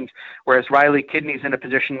other things, whereas Riley Kidney's in a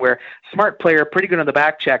position where smart player, pretty good on the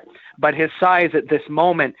back check, but his size at this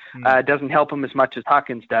moment doesn't help him as much as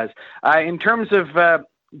Huckins does. In terms of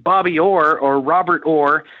Bobby Orr or Robert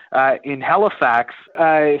Orr in Halifax,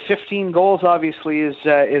 15 goals obviously is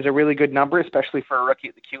a really good number, especially for a rookie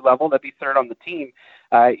at the Q level. That'd be third on the team.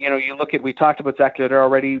 You look at, we talked about Zachary L'Heureux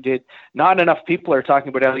already. Not enough people are talking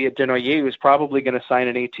about Elliot Desnoyers, who's probably going to sign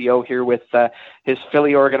an ATO here with his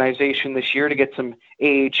Philly organization this year to get some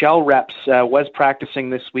AHL reps. Was practicing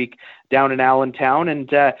this week down in Allentown,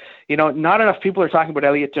 and not enough people are talking about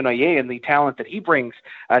Elliot Desnoyers and the talent that he brings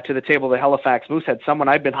to the table. The Halifax Mooseheads, someone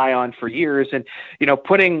I've been high on for years, and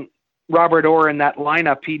putting Robert Orr in that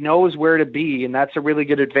lineup, he knows where to be, and that's a really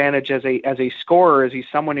good advantage as a scorer, as he's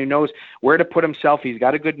someone who knows where to put himself. He's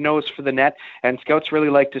got a good nose for the net, and scouts really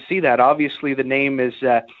like to see that. Obviously, the name is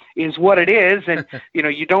what it is, and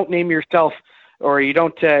you don't name yourself, or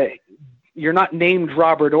you're not named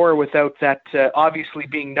Robert Orr without that obviously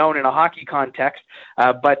being known in a hockey context.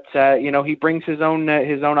 But he brings his own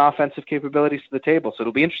offensive capabilities to the table. So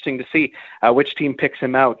it'll be interesting to see which team picks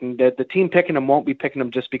him out. And the team picking him won't be picking him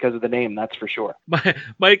just because of the name, that's for sure.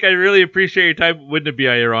 Mike, I really appreciate your time. Wouldn't it be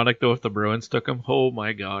ironic, though, if the Bruins took him? Oh,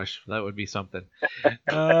 my gosh. That would be something.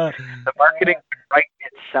 The marketing would write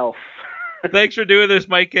itself. Thanks for doing this,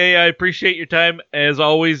 Mike. Hey, I appreciate your time, as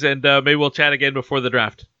always, and maybe we'll chat again before the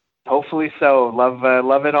draft. Hopefully so.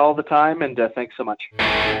 Love it all the time, and thanks so much.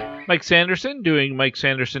 Mike Sanderson doing Mike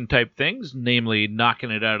Sanderson type things, namely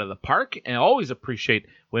knocking it out of the park. And I always appreciate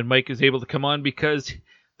when Mike is able to come on, because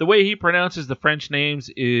the way he pronounces the French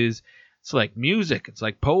names it's like music. It's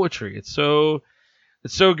like poetry. It's so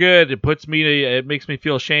good. It makes me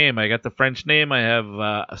feel shame. I got the French name. I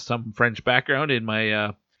have some French background in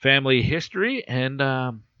my family history, and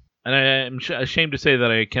I'm ashamed to say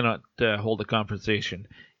that I cannot hold a conversation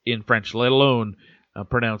in French, let alone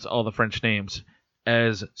pronounce all the French names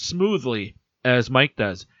as smoothly as Mike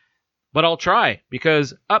does. But I'll try,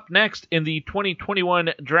 because up next in the 2021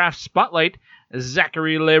 Draft Spotlight,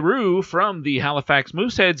 Zachary L'Heureux from the Halifax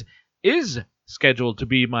Mooseheads is scheduled to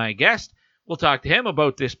be my guest. We'll talk to him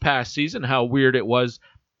about this past season, how weird it was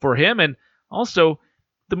for him, and also,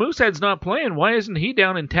 the Mooseheads not playing. Why isn't he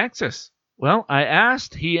down in Texas? Well, I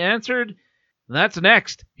asked, he answered. That's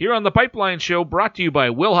next, here on The Pipeline Show, brought to you by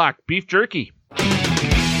Wilhauk Beef Jerky.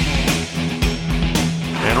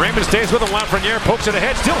 And Raymond stays with him. Lafreniere pokes it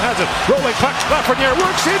ahead, still has it. Rolling puck, Lafreniere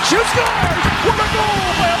works in, shoots, scores! What a goal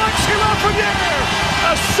by Alexis Lafreniere!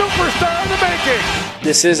 A superstar in the making!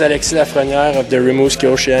 This is Alexis Lafreniere of the Rimouski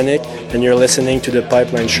Oceanic, and you're listening to The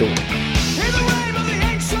Pipeline Show.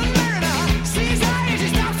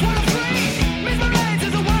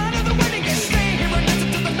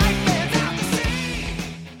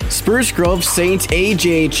 Spruce Grove Saints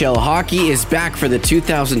AJHL Hockey is back for the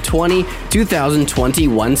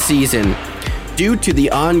 2020-2021 season. Due to the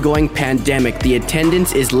ongoing pandemic, the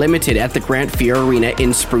attendance is limited at the Grant Fear Arena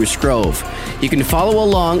in Spruce Grove. You can follow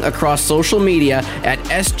along across social media at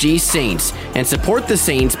SG Saints and support the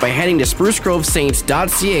Saints by heading to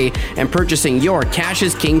sprucegrovesaints.ca and purchasing your Cash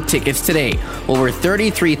is King tickets today. Over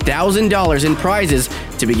 $33,000 in prizes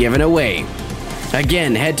to be given away.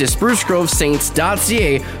 Again, head to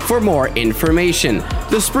sprucegrovesaints.ca for more information.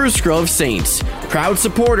 The Spruce Grove Saints, proud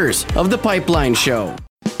supporters of The Pipeline Show.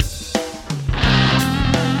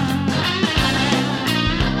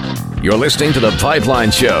 You're listening to The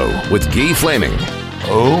Pipeline Show with Guy Flaming.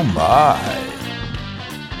 Oh my.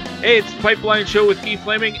 Hey, it's the Pipeline Show with Keith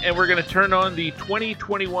Fleming, and we're going to turn on the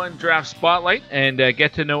 2021 Draft Spotlight and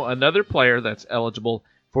get to know another player that's eligible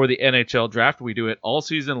for the NHL Draft. We do it all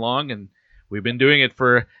season long, and we've been doing it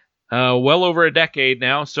for well over a decade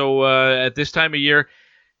now. So at this time of year,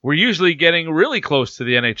 we're usually getting really close to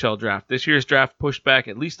the NHL Draft. This year's draft pushed back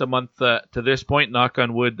at least a month to this point. Knock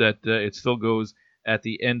on wood that it still goes at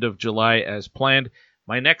the end of July as planned.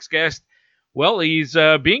 My next guest, well, he's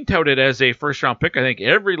being touted as a first-round pick. I think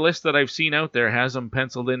every list that I've seen out there has him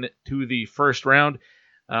penciled in to the first round.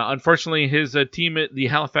 Unfortunately, his team, the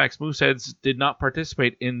Halifax Mooseheads, did not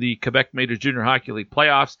participate in the Quebec Major Junior Hockey League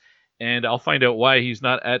playoffs, and I'll find out why he's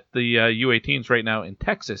not at the U18s right now in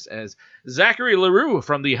Texas, as Zachary L'Heureux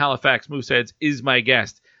from the Halifax Mooseheads is my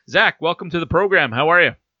guest. Zach, welcome to the program. How are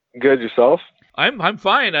you? Good, yourself? I'm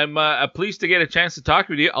fine. I'm pleased to get a chance to talk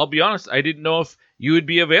with you. I'll be honest, I didn't know if you would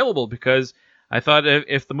be available because I thought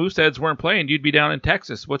if the Mooseheads weren't playing, you'd be down in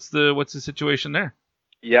Texas. What's the situation there?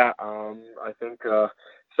 Yeah, I think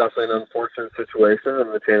it's definitely an unfortunate situation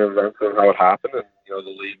in the chain of events of how it happened, and the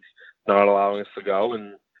league's not allowing us to go.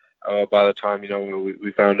 And by the time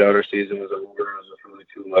we found out our season was over, it was just really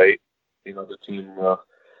too late. The team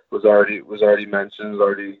was already mentioned, was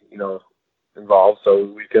already involved, so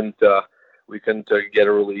we couldn't get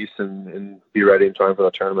a release and be ready in time for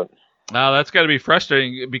the tournament. That's got to be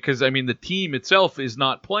frustrating because, the team itself is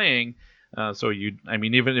not playing.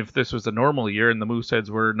 Even if this was a normal year and the Mooseheads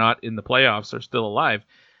were not in the playoffs or still alive,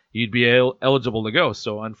 you'd be eligible to go.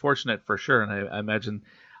 So unfortunate for sure. And I imagine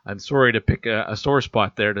I'm sorry to pick a sore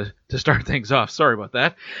spot there to start things off. Sorry about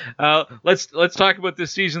that. Let's talk about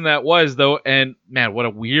this season that was, though. And, man, what a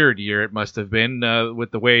weird year it must have been with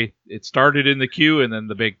the way it started in the Q and then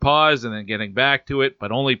the big pause and then getting back to it,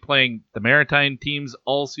 but only playing the Maritime teams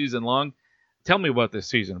all season long. Tell me about this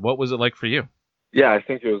season. What was it like for you? Yeah, I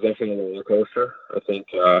think it was definitely a roller coaster. I think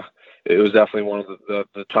it was definitely one of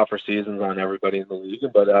the tougher seasons on everybody in the league,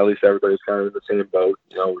 but at least everybody's kind of in the same boat.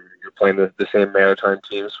 You're playing the same Maritime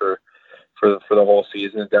teams for the whole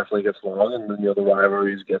season. It definitely gets long, and then the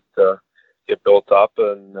rivalries get built up,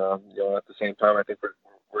 and at the same time, I think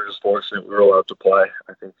we're just fortunate we were allowed to play.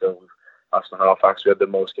 I think us in Halifax, we had the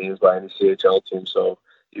most games by any CHL team. So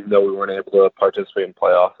even though we weren't able to participate in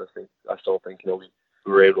playoffs, I still think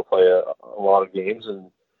we were able to play a lot of games, and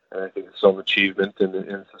I think it's some achievement and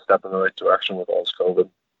it's a step in the right direction with all this COVID.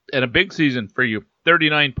 And a big season for you.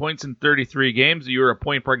 39 points in 33 games. You were a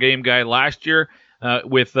point-per-game guy last year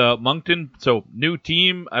with Moncton. So new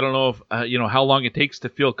team. I don't know if how long it takes to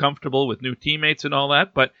feel comfortable with new teammates and all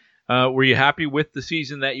that, but were you happy with the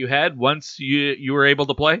season that you had once you were able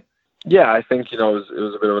to play? Yeah, I think it was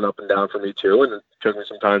a bit of an up and down for me too, and it took me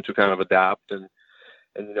some time to kind of adapt and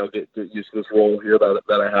get used to this role here that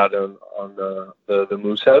I had on the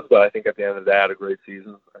Mooseheads. But I think at the end of the day, I had a great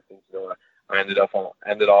season. I think I ended off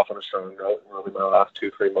on a strong note. Really, my last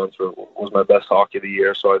 2-3 months was my best hockey of the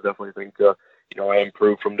year. So I definitely think I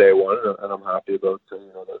improved from day one, and I'm happy about the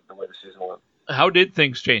way the season went. How did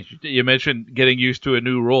things change? You mentioned getting used to a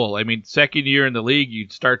new role. Second year in the league,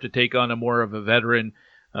 you'd start to take on a more of a veteran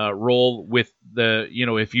role with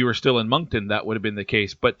if you were still in Moncton, that would have been the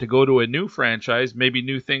case. But to go to a new franchise, maybe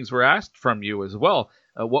new things were asked from you as well.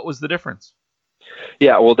 What was the difference?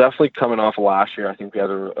 Yeah, well, definitely coming off of last year, I think we had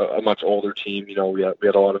a much older team. We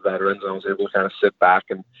had a lot of veterans, and I was able to kind of sit back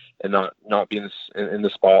and not be in the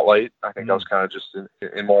spotlight. I think I was kind of just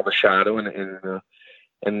in more of a shadow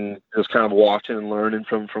and just kind of watching and learning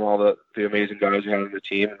from all the amazing guys we had on the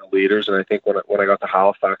team and the leaders. And I think when I got to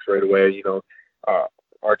Halifax right away,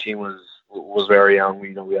 our team was very young. We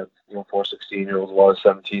had 4 16-year-olds, a lot of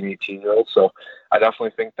 17, 18-year-olds. So I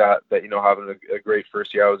definitely think that having a great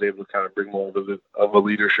first year, I was able to kind of bring more of a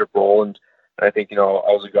leadership role. And I think I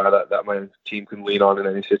was a guy that my team can lean on in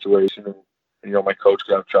any situation. And my coach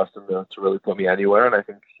could have trust him to really put me anywhere. And I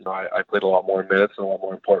think I played a lot more minutes and a lot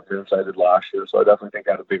more important minutes than I did last year. So I definitely think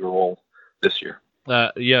I had a bigger role this year.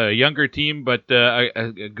 A younger team, but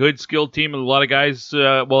a good skilled team. A lot of guys,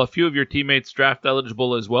 a few of your teammates draft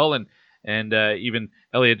eligible as well, and even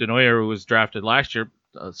Elliot Denoyer, who was drafted last year,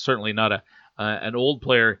 certainly not an old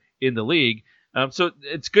player in the league. So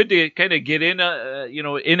it's good to kind of get in,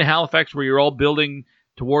 in Halifax where you're all building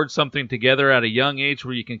towards something together at a young age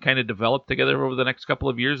where you can kind of develop together over the next couple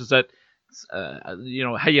of years. Is that, how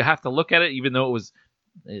you have to look at it, even though it was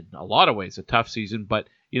in a lot of ways a tough season, but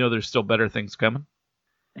there's still better things coming?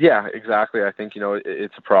 Yeah, exactly. I think,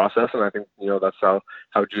 it's a process, and I think, that's how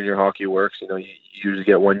junior hockey works. You usually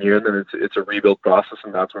get 1 year, and then it's a rebuild process,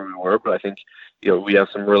 and that's where we were. But I think, we have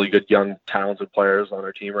some really good young, talented players on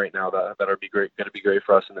our team right now that are going to be great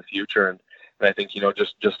for us in the future. And I think,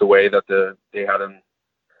 just the way that they had an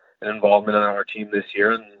involvement in our team this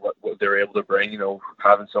year and what they were able to bring,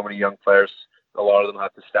 having so many young players, a lot of them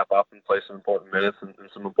had to step up and play some important minutes and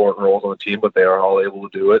some important roles on the team, but they are all able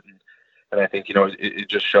to do it. And I think, it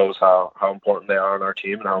just shows how important they are on our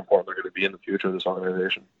team and how important they're going to be in the future of this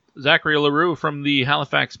organization. Zachary L'Heureux from the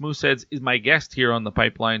Halifax Mooseheads is my guest here on the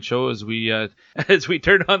Pipeline Show as we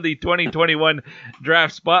turn on the 2021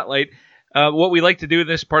 Draft Spotlight. What we like to do in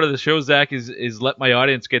this part of the show, Zach, is let my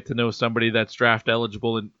audience get to know somebody that's draft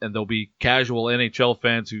eligible, and they'll be casual NHL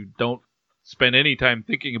fans who don't spend any time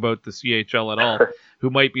thinking about the CHL at all, who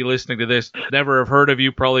might be listening to this, never have heard of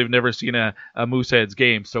you, probably have never seen a Mooseheads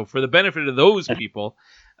game. So for the benefit of those people,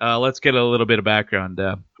 let's get a little bit of background.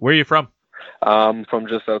 Where are you from? From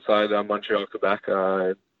just outside Montreal, Quebec.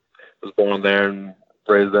 I was born there and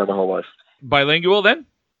raised there my whole life. Bilingual then?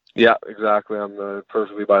 Yeah, exactly. I'm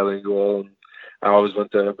perfectly bilingual, and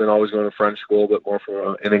I've been always going to French school, but more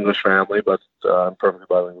from an English family. But I'm perfectly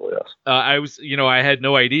bilingual. Yes. I had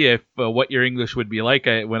no idea if what your English would be like.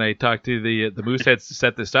 When I talked to the Mooseheads to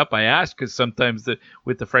set this up, I asked because sometimes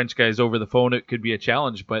with the French guys over the phone, it could be a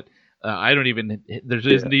challenge. But there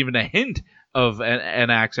isn't even a hint of an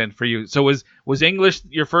accent for you. So was English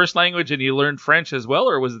your first language, and you learned French as well,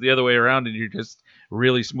 or was it the other way around, and you're just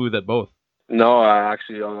really smooth at both? No, I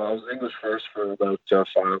was English first for about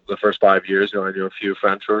the first 5 years. I knew a few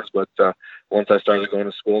French words, but once I started going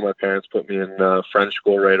to school, my parents put me in French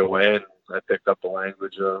school right away, and I picked up the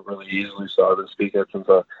language really easily. So I've been speaking it since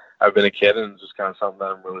I've been a kid, and it's just kind of something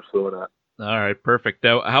that I'm really fluent at. All right, perfect.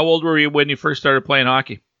 Now, how old were you when you first started playing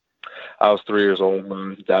hockey? I was 3 years old.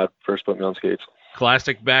 My dad first put me on skates.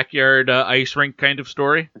 Classic backyard ice rink kind of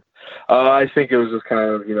story? I think it was just kind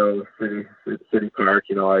of, city park,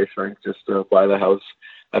 ice rink, just by the house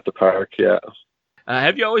at the park, yeah.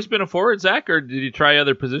 Have you always been a forward, Zach, or did you try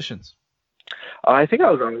other positions? I think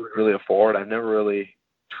I was always really a forward. I never really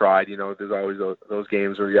tried, there's always those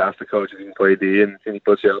games where you ask the coach if you can play D, and he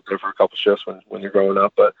puts you out there for a couple shifts when you're growing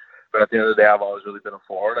up, but at the end of the day, I've always really been a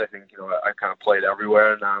forward. I think, I kind of played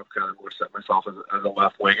everywhere, and now I've kind of more set myself as a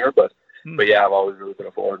left winger, but yeah, I've always really been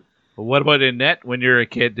a forward. Well, what about in net when you're a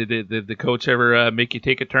kid? Did the coach ever make you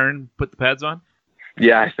take a turn, put the pads on?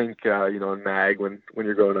 Yeah, I think, in MAG, when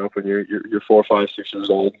you're growing up, when you're 4, 5, 6 years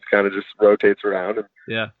old, it kind of just rotates around.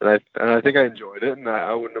 And I think I enjoyed it, and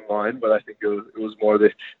I wouldn't have mind, but I think it was more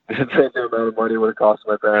the amount of money it would have cost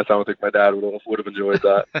my parents. I don't think my dad would have enjoyed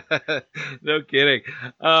that. No kidding.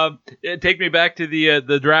 Take me back to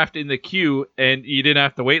the draft in the Q, and you didn't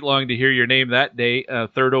have to wait long to hear your name that day.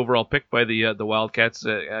 Third overall pick by the Wildcats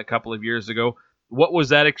a couple of years ago. What was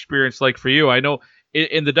that experience like for you? I know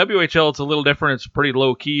in the WHL, it's a little different. It's pretty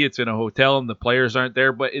low key. It's in a hotel and the players aren't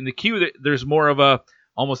there. But in the Q, there's more of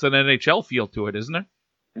almost an NHL feel to it, isn't there?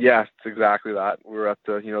 Yeah, it's exactly that. We're at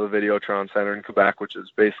the Videotron Center in Quebec, which is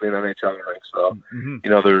basically an NHL rink. So,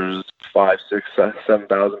 there's 5, 6,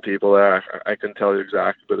 7,000 people there. I couldn't tell you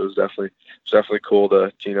exactly, but it was definitely cool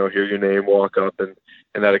to hear your name walk up and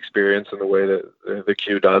that experience and the way that the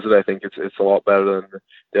Q does it. I think it's a lot better than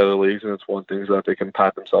the other leagues, and it's one thing that they can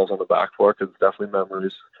pat themselves on the back for, because it's definitely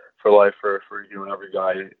memories for life for you and every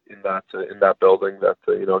guy in that building that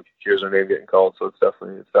hears their name getting called. So it's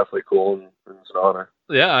definitely cool, and it's an honor.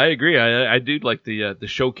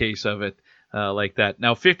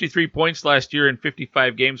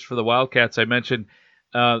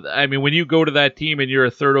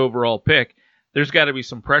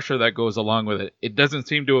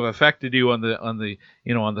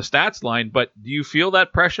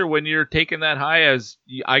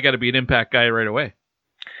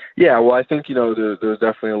 Yeah, well, I think, there's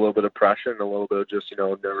definitely a little bit of pressure and a little bit of just,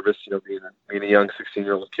 nervous, being a young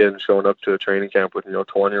 16-year-old kid and showing up to a training camp with,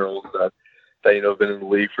 20-year-olds that have been in the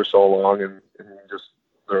league for so long and just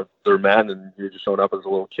they're men, and you're just showing up as a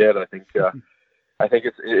little kid. I think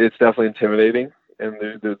it's definitely intimidating, and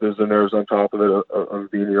there's the nerves on top of it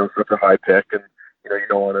of being, such a high pick, and you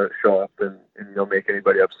don't want to show up and make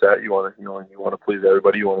anybody upset. You want to please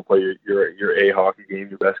everybody. You want to play your A hockey game,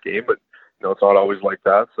 your best game, but it's not always like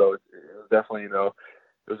that. So it was definitely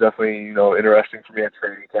interesting for me at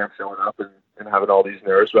training camp, showing up and having all these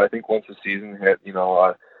nerves. But I think once the season hit,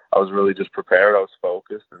 I was really just prepared. I was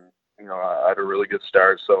focused, and I had a really good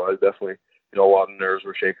start. So I definitely, a lot of nerves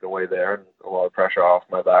were shaken away there, and a lot of pressure off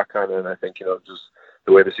my back, kind of. And I think just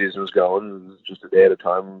the way the season was going, it was just a day at a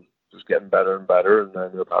time, just getting better and better, and I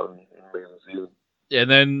ended up having an amazing season. And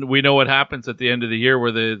then we know what happens at the end of the year,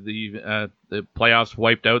 where the playoffs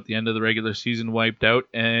wiped out, the end of the regular season wiped out,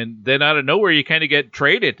 and then out of nowhere you kind of get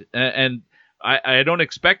traded. And I don't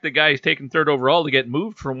expect the guy who's taken third overall to get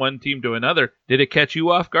moved from one team to another. Did it catch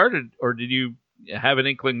you off guard, or did you have an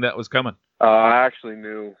inkling that was coming? I actually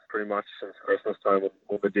knew pretty much since Christmas time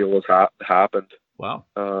when the deal was happened. Wow.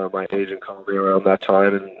 My agent called me around that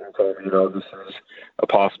time and told me, this is a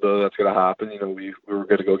possibility that's going to happen. We were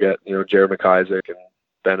going to go get, Jared McIsaac and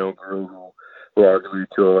Ben O'Grew, who were arguably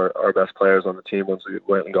two of our best players on the team once we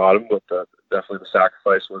went and got him. But definitely the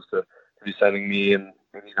sacrifice was to be sending me and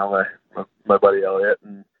my buddy Elliot.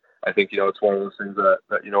 And I think, it's one of those things that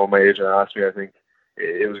my agent asked me, I think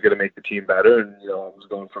it was going to make the team better. And, I was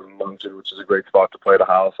going from Moncton, which is a great spot to play, to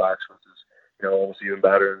Halifax, which is, almost even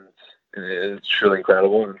better. And it's truly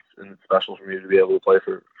incredible, and it's special for me to be able to play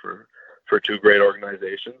for two great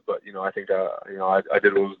organizations. But, I think, I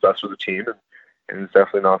did what was best for the team, and it's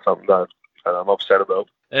definitely not something that I'm upset about.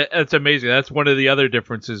 That's amazing. That's one of the other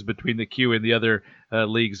differences between the Q and the other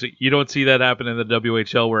leagues. You don't see that happen in the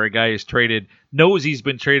WHL, where a guy is traded, knows he's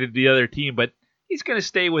been traded to the other team, but he's going to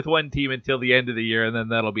stay with one team until the end of the year, and then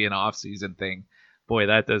that'll be an off-season thing. Boy,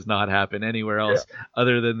 that does not happen anywhere else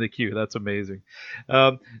other than the Q. That's amazing.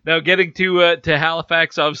 Now, getting to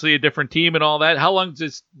Halifax, obviously a different team and all that. How long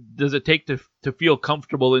does it take to feel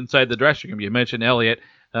comfortable inside the dressing room? You mentioned Elliot,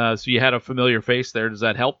 so you had a familiar face there. Does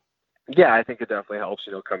that help? Yeah, I think it definitely helps.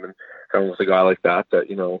 Coming with a guy like that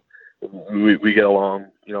we get along,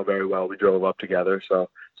 very well. We drove up together, so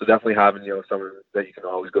definitely having someone that you can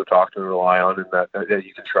always go talk to and rely on, and that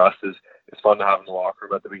you can trust is fun to have in the locker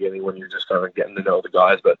room at the beginning when you're just kind of getting to know the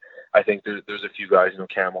guys. But I think there's a few guys,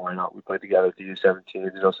 Cam Wynot, we played together at the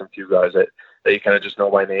U17. Some few guys that you kind of just know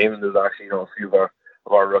by name, and there's actually a few of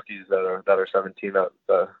our rookies that are 17 that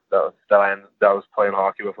I was playing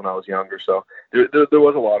hockey with when I was younger. So there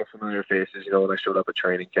was a lot of familiar faces, when I showed up at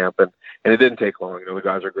training camp, and it didn't take long. The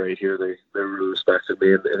guys are great here. They really respected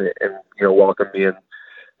me and welcomed me in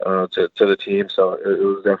to the team. So it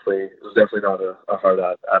was definitely not a hard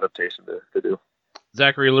adaptation to do.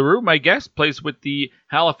 Zachary L'Heureux, my guest, plays with the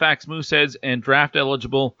Halifax Mooseheads and draft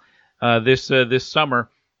eligible this summer.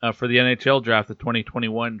 For the NHL draft, the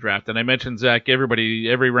 2021 draft. And I mentioned, Zach,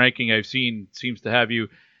 every ranking I've seen seems to have you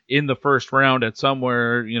in the first round at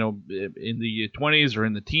somewhere, in the 20s or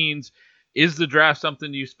in the teens. Is the draft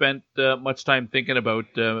something you spent much time thinking about,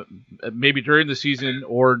 maybe during the season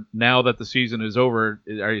or now that the season is over?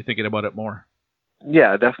 Are you thinking about it more?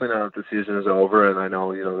 Yeah, definitely now that the season is over, and I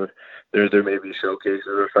know, there may be showcases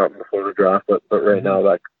or something before the draft, but right now,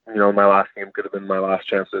 that, my last game could have been my last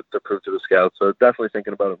chance to prove to the scouts. So definitely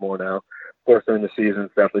thinking about it more now. Of course, during the season,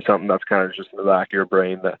 it's definitely something that's kind of just in the back of your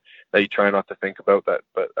brain that you try not to think about that,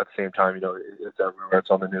 but at the same time, it's everywhere.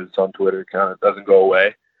 It's on the news, it's on Twitter. It kind of doesn't go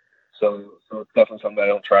away. So it's definitely something that I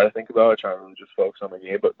don't try to think about. I try to really just focus on my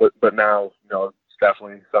game. But now, it's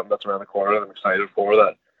definitely something that's around the corner that I'm excited for,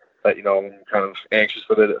 that I'm kind of anxious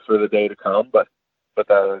for the day to come, but at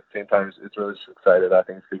the same time, it's really just excited. I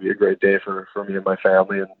think it's going to be a great day for me and my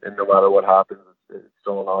family, and no matter what happens, it's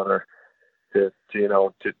still an honor to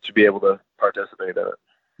be able to participate in it.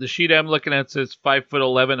 The sheet I'm looking at says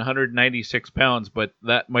 5'11", 196 pounds, but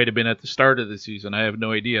that might have been at the start of the season. I have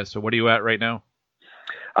no idea. So what are you at right now?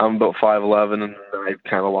 I'm about 5'11", and I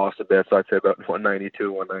kind of lost a bit, so I'd say about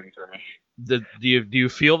 192, 193. Do you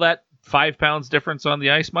feel that 5 pounds difference on the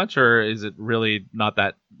ice much, or is it really not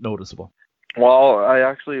that noticeable? Well, I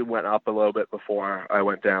actually went up a little bit before I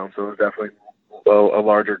went down, so it was definitely a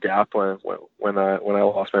larger gap when I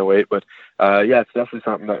lost my weight. But it's definitely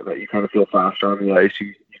something that you kind of feel faster on the ice.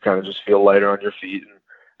 You kind of just feel lighter on your feet, and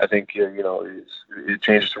I think it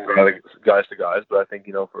changes from guys to guys. But I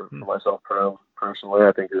think for myself personally,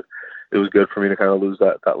 I think it was good for me to kind of lose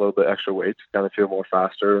that little bit extra weight to kind of feel more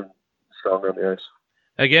faster and stronger on the ice.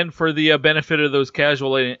 Again, for the benefit of those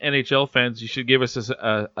casual NHL fans, you should give us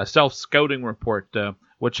a self-scouting report.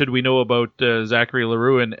 What should we know about Zachary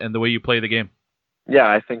L'Heureux and the way you play the game? Yeah,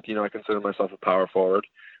 I think, I consider myself a power forward.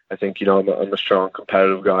 I think, I'm a strong,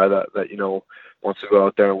 competitive guy that wants to go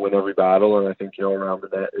out there and win every battle. And I think, around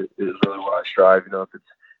the net is really what I strive. If it's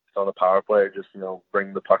on the power play, just,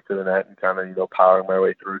 bring the puck to the net and kind of, powering my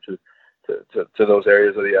way through to those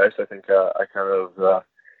areas of the ice. I think I kind of,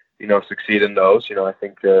 succeed in those. I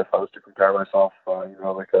think if I was to compare myself,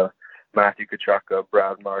 like a Matthew Tkachuk, a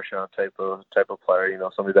Brad Marchand type of player,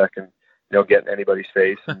 somebody that can, get in anybody's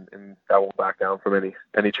face and that won't back down from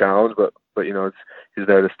any challenge. But he's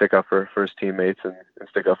there to stick up for his teammates and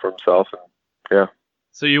stick up for himself. And yeah.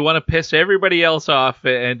 So you want to piss everybody else off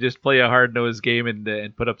and just play a hard-nosed game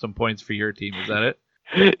and put up some points for your team. Is that it?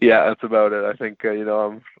 Yeah, that's about it. I think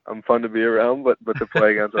I'm fun to be around, but to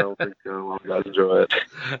play against, I don't think a lot of guys enjoy it.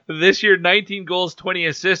 This year, 19 goals, 20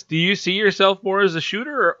 assists. Do you see yourself more as a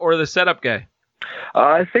shooter or the setup guy?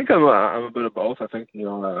 I think I'm a bit of both. I think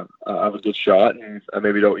I have a good shot, and I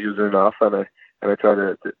maybe don't use it enough, and I try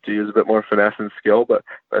to use a bit more finesse and skill. But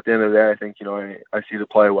at the end of the day, I think I see the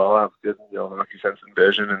play well. I have good hockey sense and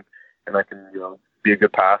vision, and I can be a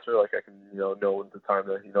good passer. Like I can know when the time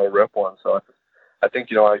to rip one. So I think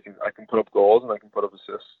I can put up goals and I can put up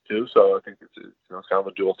assists too. So I think it's kind of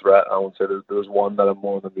a dual threat. I won't say there's one that I'm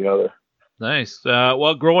more than the other. Nice.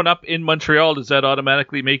 Well, growing up in Montreal, does that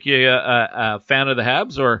automatically make you a fan of the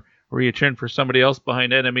Habs, or were you cheering for somebody else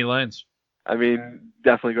behind enemy lines? I mean,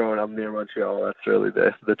 definitely growing up near Montreal, that's really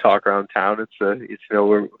the talk around town. It's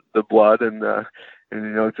we're the blood and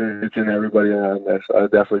it's in everybody around there. So I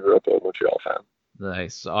definitely grew up a Montreal fan.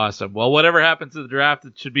 Nice, awesome. Well, whatever happens to the draft,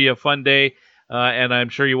 it should be a fun day, and I'm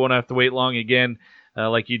sure you won't have to wait long again,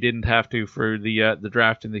 like you didn't have to for the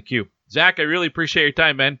draft in the Q. Zach, I really appreciate your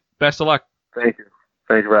time, man. Best of luck. Thank you.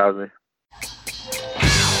 Thank you for having me.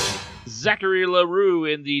 Zachary L'Heureux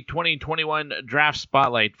in the 2021 draft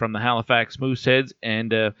spotlight from the Halifax Mooseheads.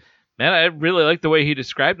 And, man, I really like the way he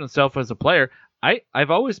described himself as a player.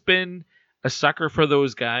 I've always been a sucker for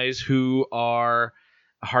those guys who are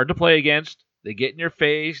hard to play against. They get in your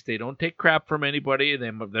face. They don't take crap from anybody.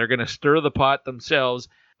 They're going to stir the pot themselves,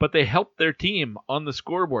 but they help their team on the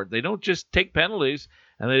scoreboard. They don't just take penalties,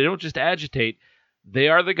 and they don't just agitate. They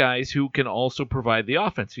are the guys who can also provide the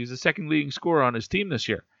offense. He's the second leading scorer on his team this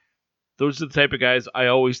year. Those are the type of guys I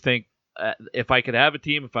always think, if I could have a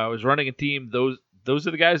team, if I was running a team, those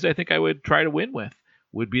are the guys I think I would try to win with,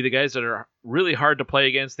 would be the guys that are really hard to play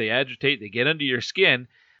against. They agitate, they get under your skin,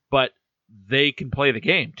 but they can play the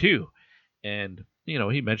game too. And,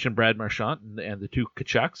 he mentioned Brad Marchand and the two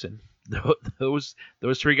Kachucks, and those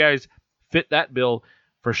three guys fit that bill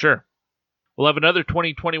for sure. We'll have another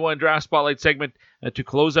 2021 Draft Spotlight segment to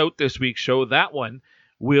close out this week's show. That one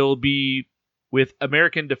will be with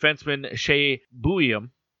American defenseman Shai Buium.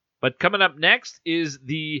 But coming up next is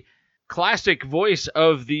the classic voice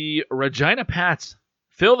of the Regina Pats,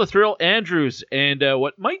 Phil the Thrill Andrews, and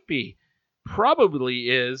what might be, probably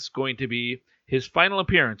is going to be his final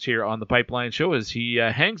appearance here on the Pipeline Show as he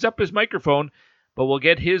hangs up his microphone. But we'll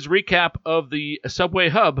get his recap of the Subway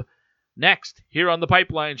Hub next here on the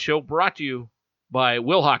Pipeline Show, brought to you by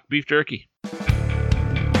Wilhauk Beef Jerky.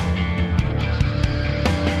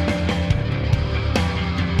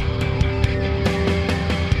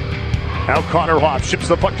 Now Connor Hoff ships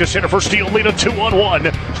the puck to center for Steele. Lead a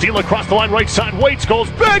 2-on-1. Steele across the line right side. Waits, goes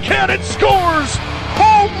backhanded, scores!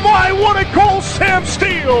 Oh my, what a goal, Sam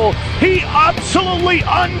Steele! He absolutely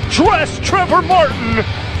undressed Trevor Martin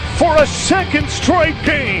for a second straight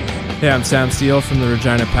game. Hey, I'm Sam Steele from the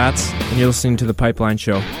Regina Pats, and you're listening to The Pipeline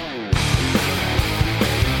Show.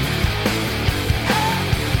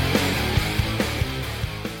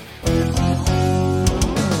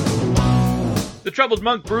 The Troubled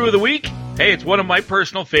Monk Brew of the Week. Hey, it's one of my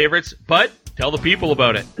personal favorites, but tell the people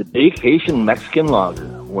about it. The Vacation Mexican Lager.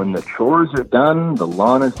 When the chores are done, the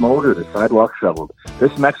lawn is mowed, or the sidewalk shoveled.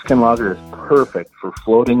 This Mexican lager is perfect for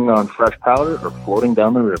floating on fresh powder or floating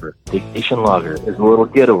down the river. Vacation Lager is a little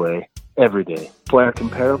getaway every day. Player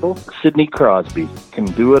comparable, Sidney Crosby can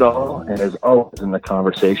do it all and is always in the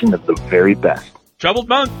conversation of the very best. Troubled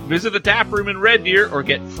Monk, visit the tap room in Red Deer or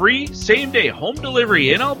get free same-day home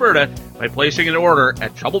delivery in Alberta by placing an order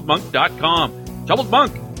at troubledmonk.com. Troubled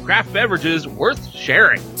Monk, craft beverages worth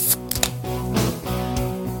sharing.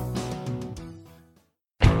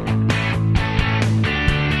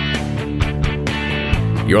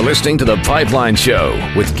 You're listening to The Pipeline Show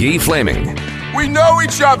with Guy Flaming. We know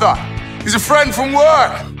each other. He's a friend from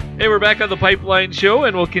work. Hey, we're back on The Pipeline Show,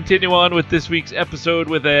 and we'll continue on with this week's episode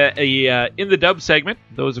with a In the Dub segment.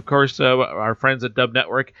 Those, of course, our friends at Dub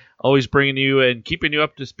Network, always bringing you and keeping you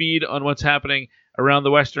up to speed on what's happening around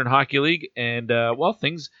the Western Hockey League. And,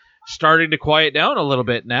 things starting to quiet down a little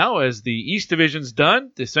bit now as the East Division's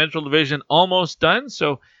done, the Central Division almost done,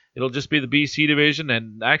 so it'll just be the BC Division,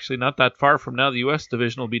 and actually not that far from now, the U.S.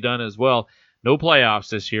 Division will be done as well. No playoffs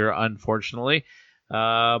this year, unfortunately.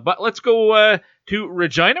 But let's go to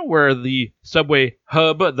Regina, where the Subway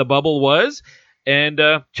Hub, the bubble, was, and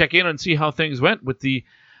check in and see how things went with the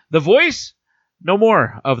voice, no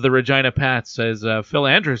more, of the Regina Pats, as Phil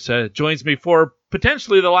Andrews joins me for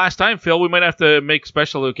potentially the last time. Phil, we might have to make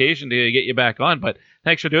special occasion to get you back on, but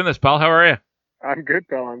thanks for doing this, pal. How are you? I'm good,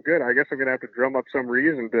 pal. I'm good. I guess I'm going to have to drum up some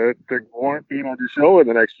reason to warrant being on your show in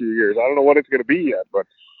the next few years. I don't know what it's going to be yet, but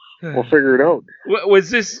we'll figure it out. Was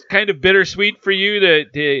this kind of bittersweet for you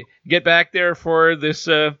to get back there for this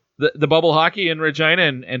the bubble hockey in Regina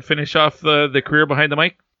and finish off the career behind the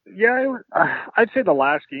mic? Yeah, I'd say the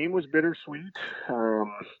last game was bittersweet.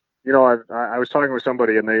 I was talking with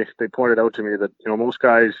somebody and they pointed out to me that, most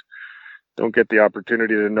guys don't get the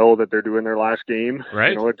opportunity to know that they're doing their last game.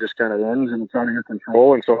 Right. It just kind of ends and it's out of your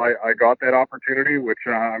control. And so I got that opportunity, which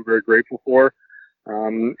I'm very grateful for.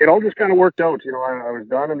 It all just kind of worked out. I was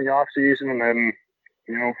done in the off season, and then,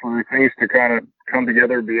 for things to kind of come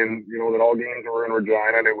together, being, that all games were in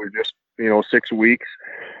Regina, and it was just, 6 weeks.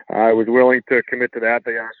 I was willing to commit to that.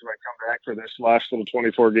 They asked if I'd come back for this last little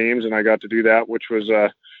 24 games, and I got to do that, which was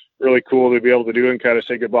really cool to be able to do and kind of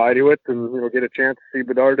say goodbye to it, and get a chance to see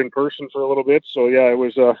Bedard in person for a little bit. So yeah, it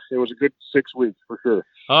was a good 6 weeks for sure.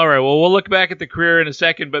 All right, well, we'll look back at the career in a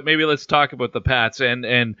second, but maybe let's talk about the Pats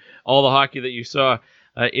and all the hockey that you saw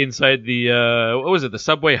inside the what was it, the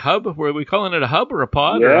Subway Hub? Were we calling it a hub or a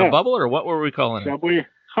pod or a bubble, or what were we calling it? Subway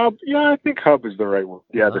Hub. Yeah, I think Hub is the right one.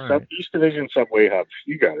 Yeah, the East Division Subway Hub.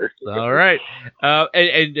 You got it. All right.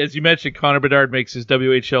 And as you mentioned, Connor Bedard makes his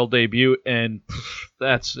WHL debut, and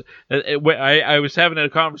that's I was having a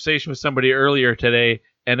conversation with somebody earlier today,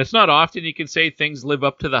 and it's not often you can say things live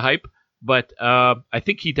up to the hype, but I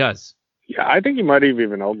think he does. Yeah, I think he might have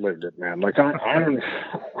even outlived it, man. Like, I don't...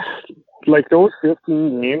 Like, those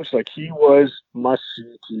 15 games, like, he was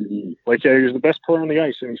must-see TV. Like, yeah, he was the best player on the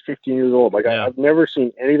ice, and he's 15 years old. Like, I've never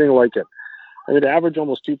seen anything like it. I mean, to average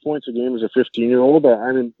almost 2 points a game as a 15-year-old.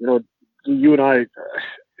 I mean, you and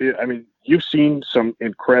I mean, you've seen some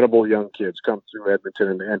incredible young kids come through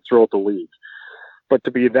Edmonton and throughout the league. But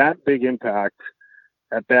to be that big impact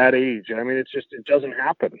at that age, I mean, it doesn't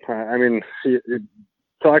happen. I mean,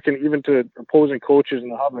 talking even to opposing coaches in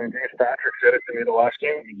the hub, and James Patrick said it to me the last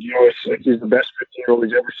game. It's like he's the best 15-year-old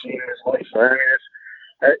he's ever seen in his life. I mean,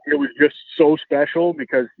 it was just so special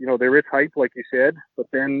because, there is hype, like you said, but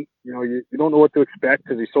then, you don't know what to expect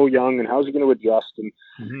because he's so young, and how's he going to adjust? And,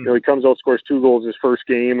 he comes out, scores 2 goals his first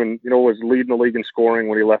game, and, was leading the league in scoring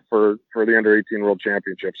when he left for the Under-18 World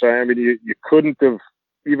Championship. So, I mean, you couldn't have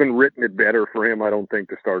even written it better for him, I don't think,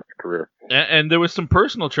 to start his career. And there was some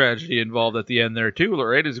personal tragedy involved at the end there, too,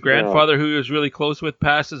 right? His grandfather, who he was really close with,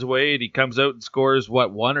 passes away, and he comes out and scores,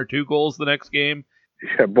 1 or 2 goals the next game?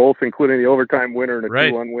 Yeah, both, including the overtime winner and a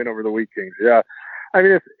 2-1 win over the Wheat Kings. Yeah. I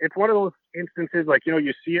mean, it's one of those instances, like,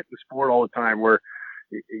 you see it in sport all the time where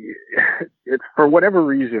it's, for whatever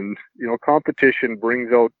reason, competition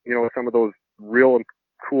brings out, some of those real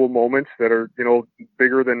cool moments that are,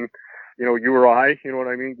 bigger than, you or I, you know what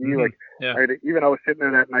I mean? I was sitting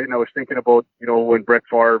there that night and I was thinking about, when Brett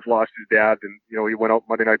Favre lost his dad and, he went out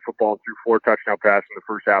Monday Night Football and threw 4 touchdown passes in the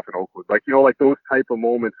first half in Oakwood. Like, like those type of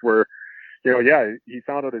moments where, he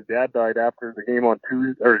found out his dad died after the game on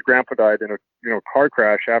Tuesday, or his grandpa died in a car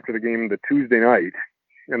crash after the game the Tuesday night.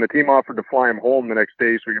 And the team offered to fly him home the next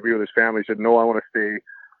day so he could be with his family. He said, no, I want to stay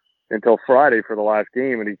until Friday for the last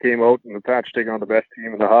game. And he came out in the Pats taking on the best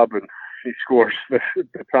team in the hub, and he scores the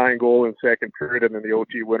tying goal in second period and then the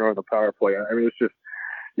OT winner on the power play. I mean, it's just,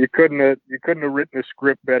 you couldn't have written a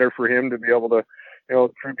script better for him to be able to,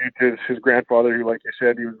 tribute to his grandfather, who, like you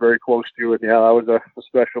said, he was very close to. And yeah, that was a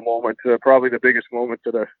special moment, probably the biggest moment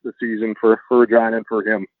of the season for Regina and for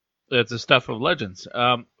him. It's the stuff of legends.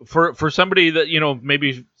 For somebody that,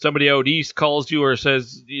 maybe somebody out east calls you or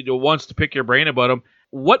says, wants to pick your brain about him,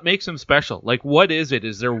 what makes him special? Like, what is it?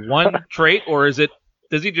 Is there one trait, or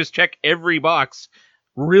does he just check every box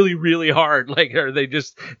really, really hard? Like, are they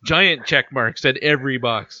just giant check marks at every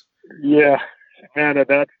box? Yeah, man,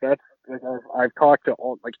 that's like, I've talked to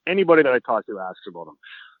anybody that I talk to asks about him,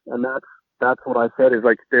 and that's what I said is,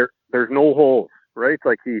 like, there's no holes, right?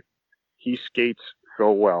 Like, he skates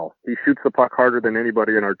so well. He shoots the puck harder than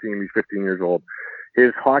anybody in our team. He's 15 years old.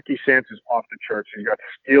 His hockey sense is off the charts. He's got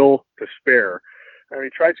skill to spare. I mean, he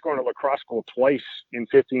tried scoring a lacrosse goal twice in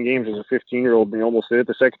 15 games as a 15-year-old, and he almost did it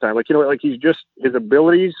the second time. Like, he's just, his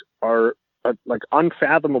abilities are like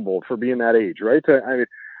unfathomable for being that age, right? I mean,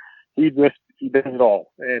 he does it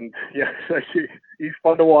all. And yeah, he's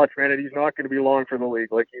fun to watch, man, and he's not going to be long for the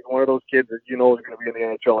league. Like, he's one of those kids that is going to be in the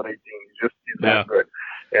NHL at 18. He's that good.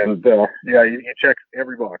 And he checks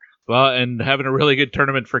every box. Well, and having a really good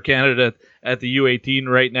tournament for Canada at the U18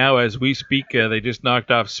 right now as we speak. They just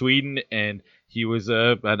knocked off Sweden, and he was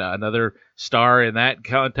another star in that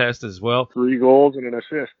contest as well. 3 goals and an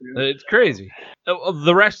assist. Yeah. It's crazy.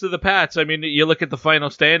 The rest of the Pats, I mean, you look at the final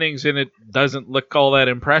standings, and it doesn't look all that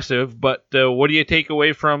impressive. But what do you take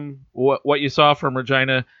away from what you saw from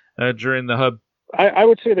Regina during the hub? I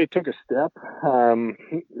would say they took a step.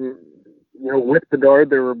 With Bedard,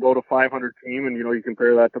 they were about a 500 team, and, you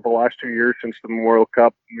compare that to the last 2 years since the Memorial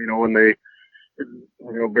Cup, when they,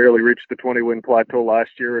 barely reached the 20-win plateau last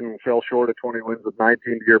year and fell short of 20 wins with 19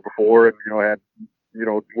 the year before, and, had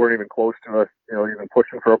weren't even close to even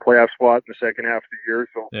pushing for a playoff spot in the second half of the year.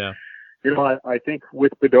 So, yeah, I think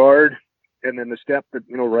with Bedard and then the step that,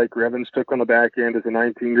 Riker Evans took on the back end as a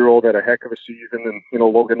 19-year-old had a heck of a season, and,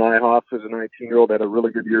 Logan Nyhoff as a 19-year-old had a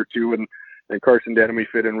really good year too, and Carson Denemy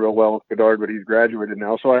fit in real well with Bedard, but he's graduated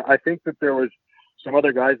now. So I think that there was some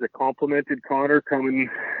other guys that complemented Connor coming,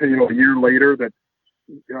 a year later that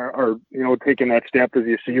are taking that step as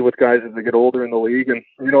you see with guys as they get older in the league. And,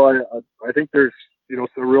 I think there's,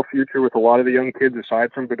 a real future with a lot of the young kids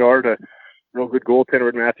aside from Bedard. A real good goaltender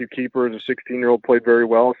with Matthew Keeper as a 16-year-old played very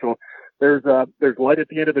well. So there's light at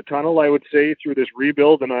the end of the tunnel, I would say, through this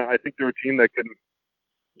rebuild. And I think they're a team that can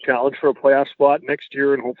challenge for a playoff spot next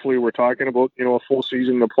year. And hopefully we're talking about, a full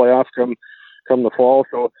season in the playoff come the fall.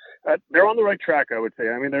 So they're on the right track, I would say.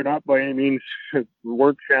 I mean, they're not by any means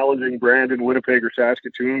weren't challenging Brandon, Winnipeg, or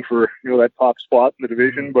Saskatoon for, that top spot in the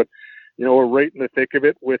division, but, we're right in the thick of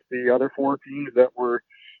it with the other four teams that were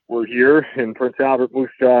here, and Prince Albert,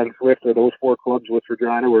 Moose Jaw, and Swift are those four clubs with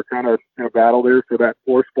Regina. We're kind of in a battle there for that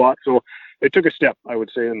fourth spot. So they took a step, I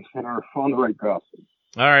would say, and are on the right path.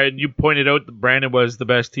 All right, you pointed out that Brandon was the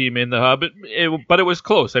best team in the hub, but it was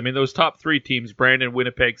close. I mean, those top three teams, Brandon,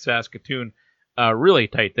 Winnipeg, Saskatoon, really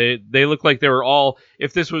tight. They look like they were all,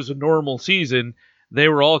 if this was a normal season, they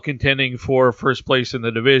were all contending for first place in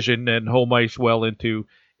the division and home ice well into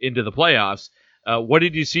the playoffs. What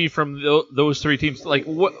did you see from those three teams? Like,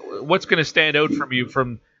 what's going to stand out from you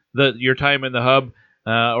from your time in the hub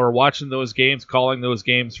or watching those games, calling those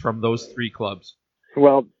games from those three clubs?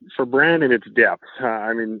 Well, for Brandon, it's depth.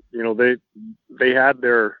 I mean, they had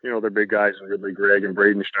their big guys in Ridley Gregg and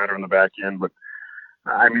Braden Schneider on the back end, but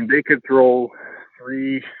I mean, they could throw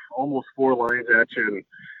almost four lines at you,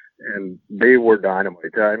 and they were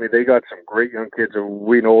dynamite. I mean, they got some great young kids, and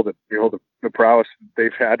we know that, the prowess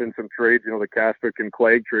they've had in some trades, the Kaspick and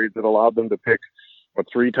Clegg trades that allowed them to pick,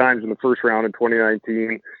 three times in the first round in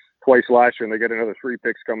 2019, twice last year, and they get another 3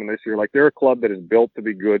 picks coming this year. Like, they're a club that is built to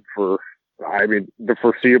be good for, the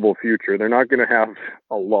foreseeable future. They're not going to have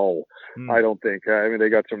a lull, I don't think. I mean, they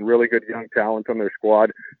got some really good young talent on their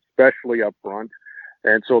squad, especially up front.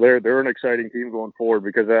 And so they're an exciting team going forward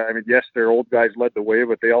because, yes, their old guys led the way,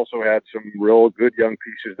 but they also had some real good young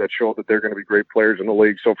pieces that showed that they're going to be great players in the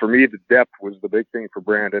league. So for me, the depth was the big thing for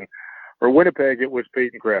Brandon. For Winnipeg, it was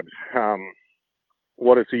Peyton Krebs.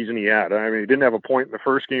 What a season he had. I mean, he didn't have a point in the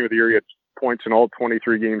first game of the year. He had points in all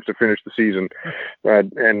 23 games to finish the season.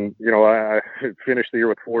 I finished the year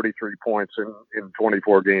with 43 points in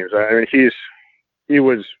 24 games. I mean, he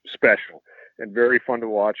was special and very fun to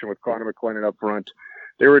watch. And with Connor McLennan up front,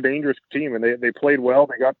 they were a dangerous team, and they played well.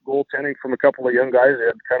 They got goaltending from a couple of young guys. They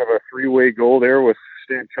had kind of a three-way goal there with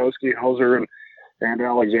Stanchowski, Hauser, and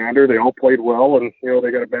Alexander. They all played well, and,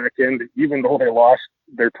 they got a back end, even though they lost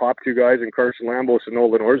their top two guys in Carson Lambos and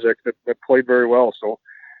Nolan Orzik that played very well. So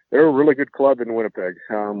they're a really good club in Winnipeg,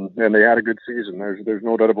 and they had a good season. There's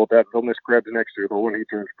no doubt about that. They'll miss Krebs next year, though, when he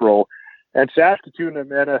turns pro. And Saskatoon and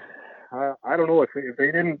Meta, I don't know if they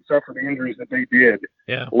didn't suffer the injuries that they did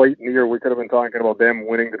late in the year, we could have been talking about them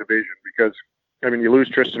winning the division because, I mean, you lose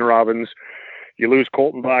Tristan Robbins, you lose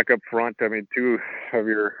Colton Black up front. I mean, two of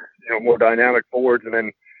your more dynamic forwards, and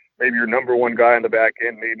then maybe your number one guy on the back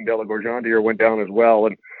end, Nathan Delagorjandier, went down as well,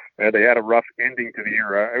 and they had a rough ending to the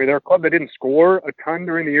year. I mean, they're a club that didn't score a ton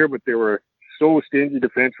during the year, but they were so stingy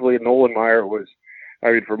defensively, and Nolan Meyer was,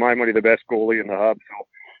 for my money, the best goalie in the hub. So,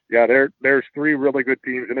 yeah, there's three really good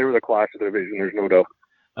teams, and they were the class of the division. There's no doubt.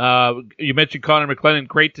 You mentioned Connor McLennan.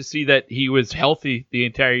 Great to see that he was healthy the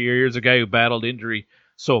entire year. Here's a guy who battled injury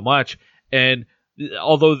so much. And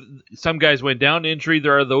although some guys went down to injury,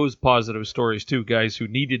 there are those positive stories too, guys who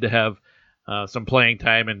needed to have some playing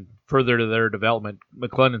time and further to their development.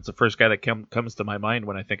 McLennan's the first guy that comes to my mind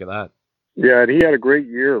when I think of that. Yeah, and he had a great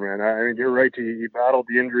year, man. I mean, you're right. He battled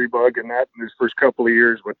the injury bug and that in his first couple of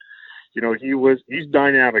years, but he's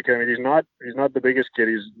dynamic. I mean, he's not the biggest kid.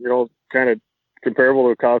 He's, kind of comparable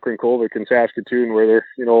to Kyle Krinkovic in Saskatoon, where they're,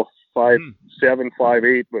 5'7",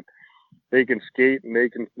 5'8", but they can skate and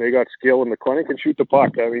they got skill, and McLennan can shoot the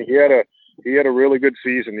puck. I mean, he had a really good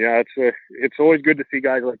season. Yeah, it's always good to see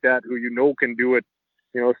guys like that who can do it,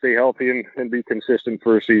 stay healthy and be consistent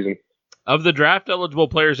for a season. Of the draft eligible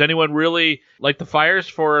players, anyone really like the Fires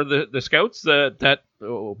for the scouts that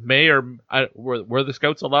may or were the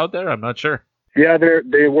scouts allowed there? I'm not sure. Yeah,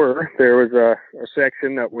 they were. There was a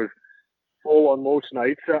section that was full on most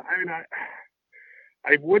nights.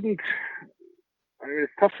 I wouldn't.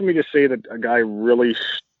 It's tough for me to say that a guy really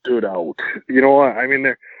stood out. I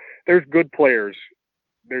mean, there's good players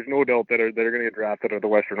there's no doubt that are going to get drafted out of the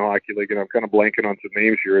Western Hockey League, and I'm kind of blanking on some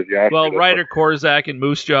names here as you asked. Well, Ryder Korzak and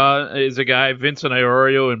Moose Jaw is a guy. Vincent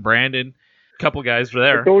Iorio and Brandon, a couple guys were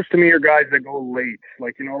there. But those to me are guys that go late.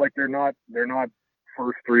 Like, you know, like they're not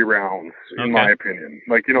first 3 rounds in my opinion.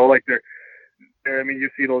 Like, you know, like I mean, you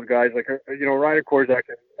see those guys like, you know, Ryder Korzak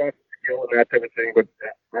and skill and that type of thing, but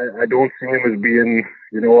I don't see him as being,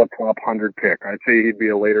 you know, a top 100 pick. I'd say he'd be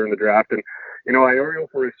a later in the draft. And, you know, Iorio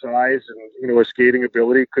for his size and, you know, his skating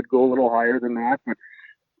ability could go a little higher than that, but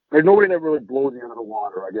there's nobody that really blows you out of the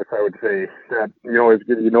water, I guess I would say, that, you know, is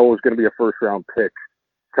going to be a first round pick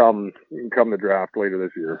come the draft later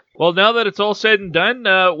this year. Well, now that it's all said and done,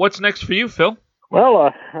 what's next for you, Phil?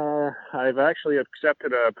 Well, I've actually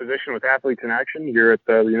accepted a position with Athletes in Action here at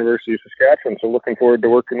the University of Saskatchewan, so looking forward to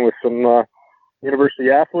working with some university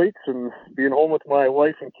athletes and being home with my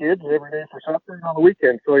wife and kids every day for supper and on the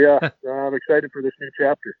weekend. So, yeah, I'm excited for this new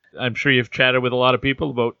chapter. I'm sure you've chatted with a lot of people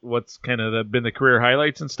about what's kind of been the career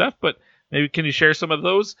highlights and stuff, but maybe can you share some of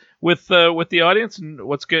those with the audience and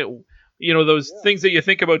what's good, you know, those things that you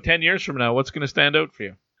think about 10 years from now, what's going to stand out for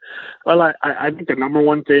you? Well, I think the number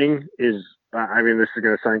one thing is, I mean, this is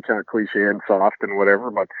going to sound kind of cliche and soft and whatever,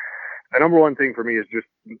 but the number one thing for me is just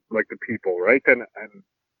like the people, right? And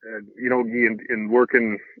you know, in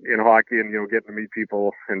working in hockey and, you know, getting to meet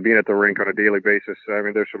people and being at the rink on a daily basis. I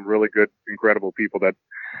mean, there's some really good, incredible people that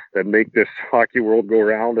make this hockey world go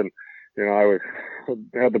around. And, you know,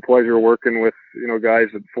 I had the pleasure of working with, you know, guys,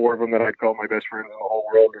 4 of them that I'd call my best friends in the whole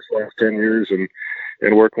world this last 10 years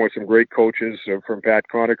and working with some great coaches from Pat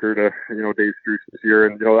Conacher to, you know, Dave Struess this year.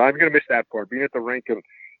 And, you know, I'm going to miss that part, being at the rink and,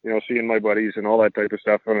 you know, seeing my buddies and all that type of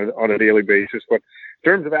stuff on a daily basis. But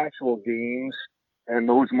in terms of actual games and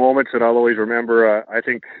those moments that I'll always remember, I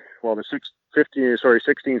think, well, the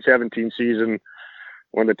 16-17 season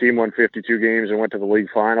when the team won 52 games and went to the league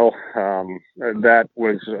final, that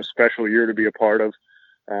was a special year to be a part of,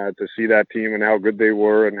 to see that team and how good they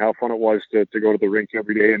were and how fun it was to go to the rink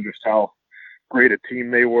every day and just how great a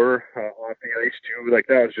team they were off the ice too. Like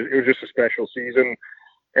it was just a special season.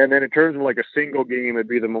 And then in terms of like a single game, it'd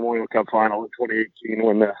be the Memorial Cup final in 2018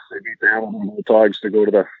 when they beat the Hamilton Bulldogs to go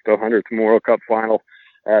to the 100th Memorial Cup final.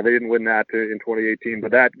 They didn't win that in 2018,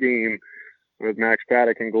 but that game with Max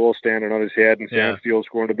Paddock in goal standing on his head and Sam Steele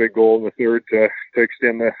scoring a big goal in the third to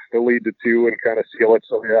extend the lead to 2 and kind of seal it.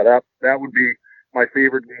 So yeah, that would be my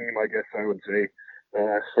favorite game, I guess I would say,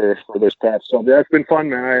 for this past. So yeah, it's been fun,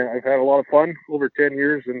 man. I've had a lot of fun over 10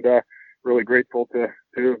 years and really grateful to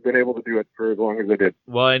have been able to do it for as long as I did.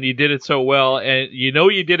 Well, and you did it so well, and you know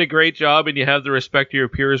you did a great job, and you have the respect of your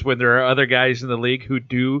peers when there are other guys in the league who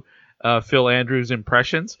do Phil Andrews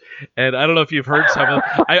impressions. And I don't know if you've heard some of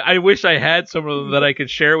them. I wish I had some of them that I could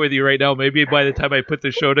share with you right now. Maybe by the time I put the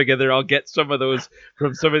show together, I'll get some of those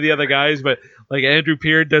from some of the other guys. But like Andrew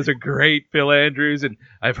Peard does a great Phil Andrews, and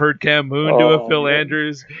I've heard Cam Moon do a Phil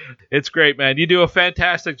Andrews. It's great, man. You do a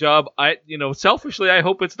fantastic job. Selfishly, I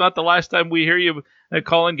hope it's not the last time we hear you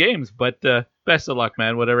calling games. But best of luck,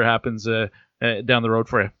 man. Whatever happens down the road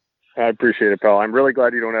for you. I appreciate it, pal. I'm really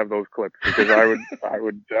glad you don't have those clips because that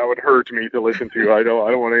would hurt me to listen to. I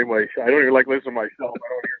don't want anybody. I don't even like listening to myself. I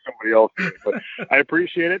don't hear somebody else do it, but I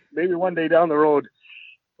appreciate it. Maybe one day down the road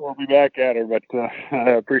we'll be back at her. But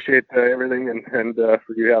I appreciate everything and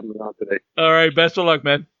for you having me on today. All right, best of luck,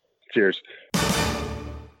 man. Cheers.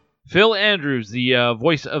 Phil Andrews, the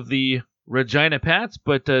voice of the Regina Pats,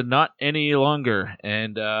 but not any longer.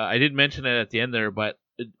 And I did mention it at the end there, but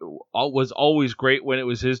it was always great when it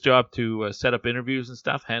was his job to set up interviews and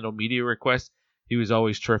stuff, handle media requests. He was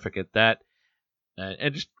always terrific at that.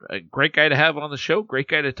 And just a great guy to have on the show, great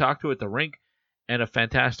guy to talk to at the rink, and a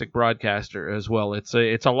fantastic broadcaster as well. It's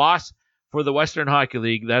a loss for the Western Hockey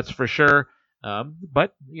League, that's for sure.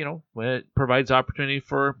 But, you know, it provides opportunity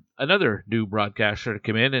for another new broadcaster to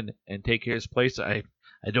come in and take his place. I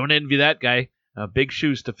don't envy that guy. Big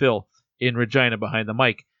shoes to fill in Regina behind the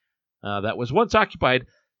mic. That was once occupied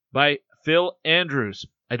by Phil Andrews.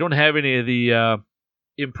 I don't have any of the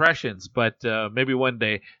impressions, but maybe one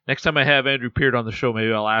day. Next time I have Andrew Peard on the show,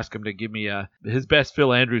 maybe I'll ask him to give me his best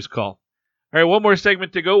Phil Andrews call. All right, one more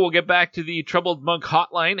segment to go. We'll get back to the Troubled Monk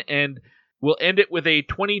hotline, and we'll end it with a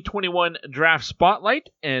 2021 draft spotlight.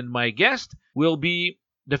 And my guest will be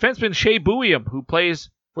defenseman Shai Buium, who plays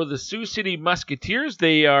for the Sioux City Muskteers.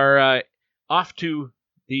 They are off to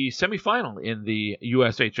the semifinal in the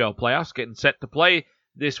USHL playoffs, getting set to play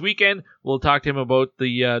this weekend. We'll talk to him about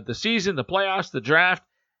the season, the playoffs, the draft,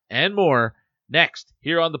 and more next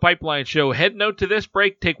here on the Pipeline Show. Heading out to this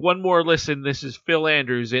break, take one more listen. This is Phil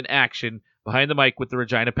Andrews in action behind the mic with the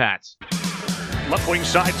Regina Pats. Left wing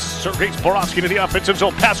side, Sergei Zborowski to the offensive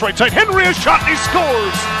zone. Pass right side. Henry has shot and he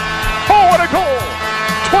scores. Oh, what a goal.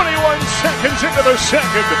 21 seconds into the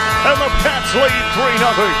second, and the Pats lead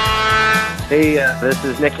 3-0. Hey, this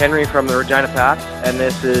is Nick Henry from the Regina Pats, and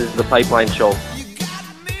this is the Pipeline Show.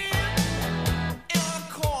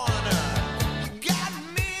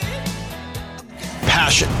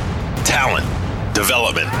 Passion, talent,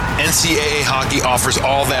 development. NCAA hockey offers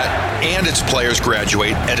all that, and its players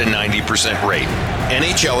graduate at a 90% rate.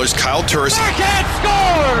 NHLers Kyle Turris backhand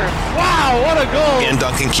score! Wow, what a goal! And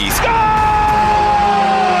Duncan Keith.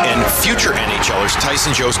 And future NHLers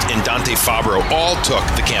Tyson Jost and Dante Fabro all took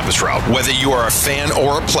the campus route. Whether you are a fan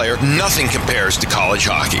or a player, nothing compares to college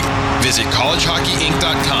hockey. Visit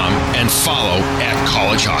collegehockeyinc.com and follow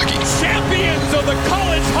 @collegehockey. Champions of the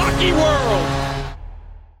college hockey world!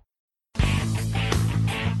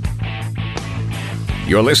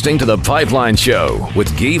 You're listening to The Pipeline Show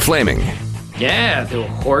with Guy Flaming. Yeah, there were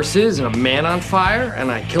horses and a man on fire,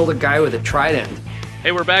 and I killed a guy with a trident.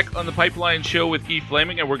 Hey, we're back on The Pipeline Show with Guy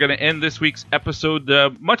Flaming, and we're going to end this week's episode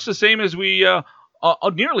much the same as we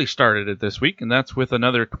nearly started it this week, and that's with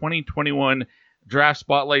another 2021 Draft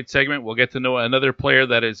Spotlight segment. We'll get to know another player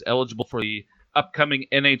that is eligible for the upcoming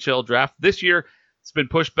NHL Draft. This year, it's been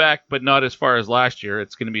pushed back, but not as far as last year.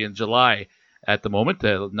 It's going to be in July. At the moment,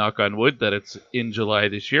 knock on wood that it's in July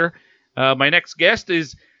this year. My next guest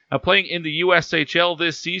is playing in the USHL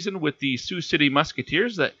this season with the Sioux City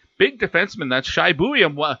Muskteers. That big defenseman, that's Shai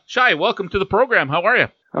Buium. Shai, welcome to the program. How are you?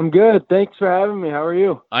 I'm good. Thanks for having me. How are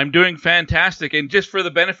you? I'm doing fantastic. And just for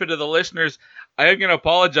the benefit of the listeners, I am going to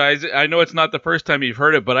apologize. I know it's not the first time you've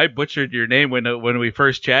heard it, but I butchered your name when we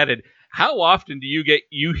first chatted. How often do you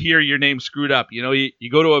hear your name screwed up? You know,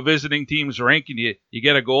 you go to a visiting team's rink and you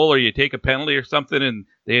get a goal or you take a penalty or something and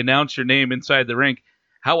they announce your name inside the rink.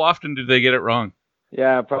 How often do they get it wrong?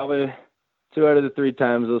 Yeah, probably 2 out of the 3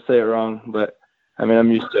 times they'll say it wrong, but I mean,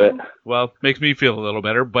 I'm used to it. Well, makes me feel a little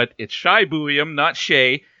better, but it's Shai Buium, not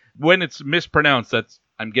Shay. When it's mispronounced, that's,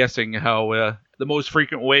 I'm guessing, how the most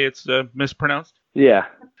frequent way it's mispronounced? Yeah.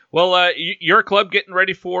 Well, your club getting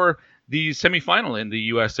ready for the semifinal in the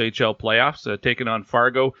USHL playoffs, taking on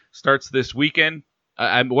Fargo, starts this weekend.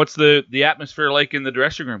 What's the atmosphere like in the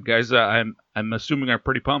dressing room, guys? I'm assuming are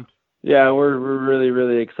pretty pumped. Yeah, we're really,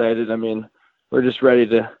 really excited. I mean, we're just ready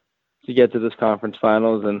to get to this conference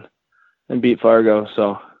finals and beat Fargo.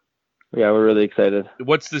 So, yeah, we're really excited.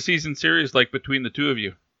 What's the season series like between the two of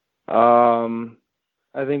you?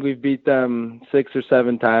 I think we've beat them 6 or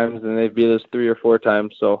 7 times, and they've beat us 3 or 4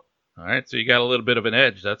 times. So. All right, so you got a little bit of an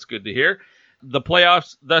edge. That's good to hear. The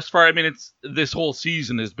playoffs thus far, I mean, this whole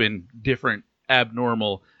season has been different,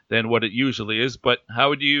 abnormal than what it usually is. But how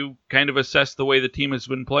would you kind of assess the way the team has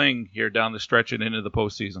been playing here down the stretch and into the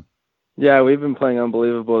postseason? Yeah, we've been playing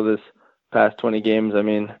unbelievable this past 20 games. I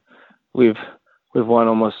mean, we've won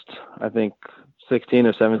almost, I think, 16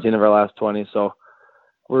 or 17 of our last 20. So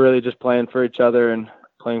we're really just playing for each other and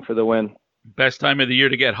playing for the win. Best time of the year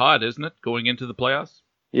to get hot, isn't it, going into the playoffs?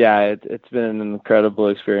 Yeah, it's been an incredible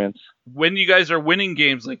experience. When you guys are winning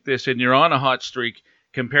games like this and you're on a hot streak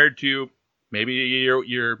compared to maybe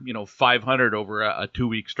you're 500 over a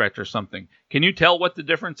 2-week stretch or something, can you tell what the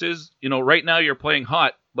difference is? You know, right now you're playing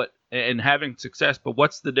hot and having success, but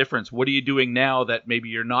what's the difference? What are you doing now that maybe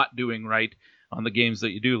you're not doing right on the games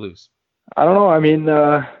that you do lose? I don't know. I mean,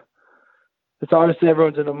 it's obviously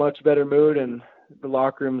everyone's in a much better mood and the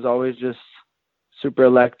locker room's always just super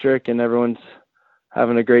electric and everyone's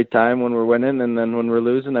having a great time when we're winning, and then when we're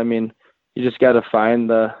losing, I mean, you just got to find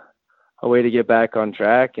a way to get back on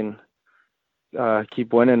track and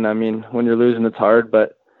keep winning. I mean, when you're losing, it's hard,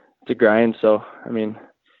 but it's a grind. So, I mean,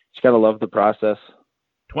 just got to love the process.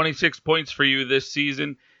 26 points for you this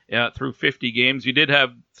season through 50 games. You did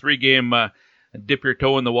have 3-game dip your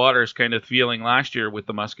toe in the waters kind of feeling last year with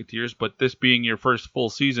the Musketeers, but this being your first full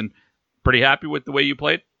season, pretty happy with the way you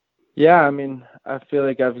played? Yeah, I mean, I feel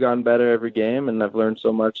like I've gotten better every game, and I've learned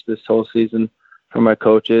so much this whole season from my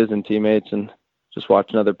coaches and teammates and just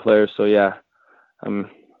watching other players. So, yeah, I'm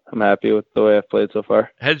happy with the way I've played so far.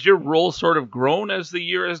 Has your role sort of grown as the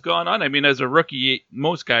year has gone on? I mean, as a rookie,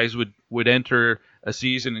 most guys would enter a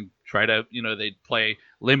season and try to, they'd play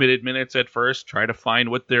limited minutes at first, try to find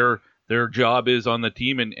what their job is on the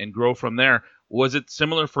team and grow from there. Was it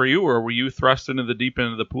similar for you, or were you thrust into the deep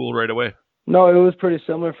end of the pool right away? No, it was pretty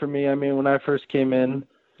similar for me. I mean, when I first came in,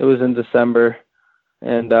 it was in December.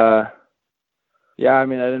 And, yeah, I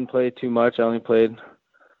mean, I didn't play too much. I didn't play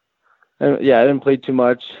too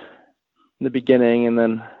much in the beginning, and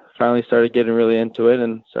then finally started getting really into it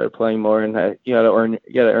and started playing more. And you got to earn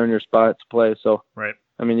your spot to play. So, right.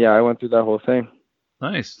 I mean, yeah, I went through that whole thing.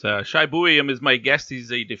 Nice. Shai Buium is my guest.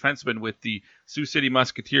 He's a defenseman with the Sioux City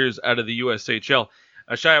Muskteers out of the USHL.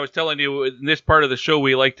 Shai, I was telling you, in this part of the show,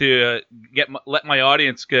 we like to let my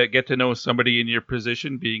audience get to know somebody in your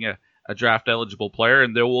position, being a draft-eligible player,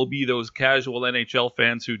 and there will be those casual NHL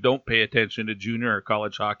fans who don't pay attention to junior or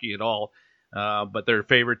college hockey at all, but their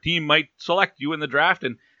favorite team might select you in the draft,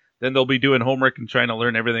 and then they'll be doing homework and trying to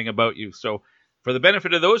learn everything about you. So for the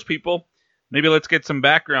benefit of those people, maybe let's get some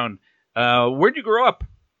background. Where'd you grow up?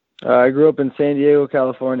 I grew up in San Diego,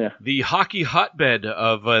 California. The hockey hotbed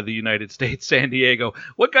of the United States, San Diego.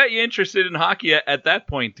 What got you interested in hockey at that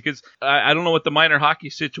point? Because I don't know what the minor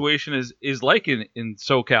hockey situation is like in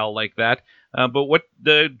SoCal like that, but what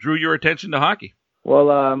drew your attention to hockey?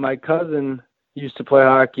 Well, my cousin used to play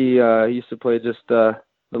hockey. He used to play just the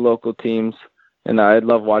local teams, and I'd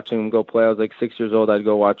love watching him go play. I was like 6 years old. I'd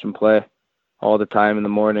go watch him play all the time in the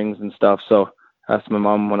mornings and stuff. So I asked my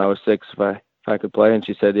mom when I was 6 if I could play, and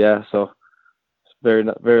she said yeah. So very,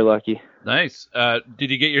 very lucky. Nice.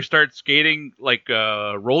 Did you get your start skating like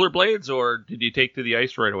rollerblades, or did you take to the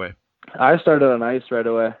ice right away? I started on ice right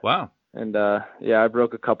away. Wow. And I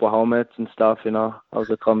broke a couple helmets and stuff. I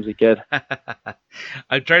was a clumsy kid.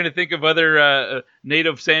 I'm trying to think of other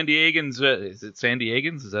native San Diegans. Is it San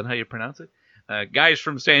Diegans? Is that how you pronounce it? Guys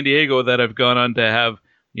from San Diego that have gone on to have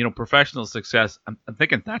professional success. I'm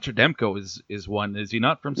thinking Thatcher Demko is one. Is he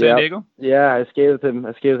not from San Diego? Yeah, I skated with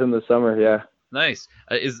him. This summer. Yeah. Nice.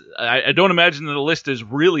 I don't imagine that the list is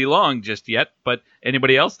really long just yet, but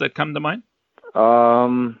anybody else that come to mind?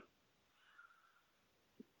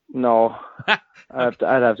 No. I'd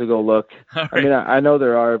have to go look. Right. I mean, I know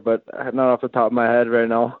there are, but not off the top of my head right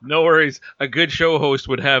now. No worries. A good show host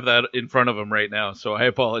would have that in front of him right now, so I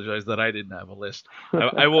apologize that I didn't have a list.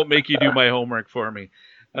 I won't make you do my homework for me.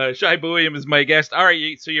 Shai Buium is my guest. All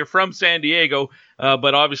right, so you're from San Diego,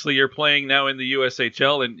 but obviously you're playing now in the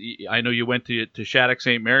USHL, and I know you went to Shattuck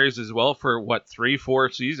St. Mary's as well for,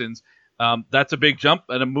 3-4 seasons. That's a big jump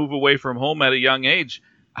and a move away from home at a young age.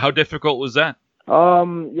 How difficult was that?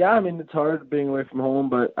 Yeah, I mean, it's hard being away from home,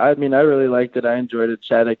 but I really liked it. I enjoyed it.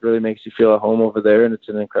 Shattuck really makes you feel at home over there, and it's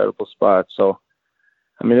an incredible spot. So,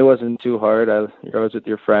 I mean, it wasn't too hard. I was with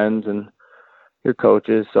your friends and your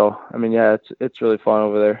coaches. So, I mean, yeah, it's really fun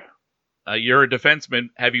over there. You're a defenseman.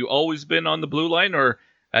 Have you always been on the blue line, or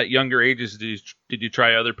at younger ages did you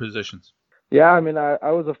try other positions? Yeah, I mean,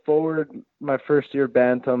 I was a forward my first year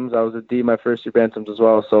Bantams. I was a D my first year Bantams as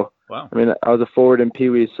well. So, wow. I mean, I was a forward in Pee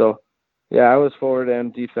Wee. So, yeah, I was forward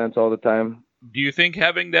and defense all the time. Do you think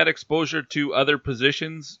having that exposure to other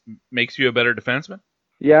positions makes you a better defenseman?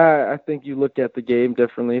 Yeah, I think you look at the game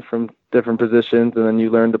differently from different positions, and then you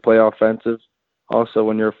learn to play offensive also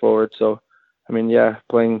when you're forward. So, I mean, yeah,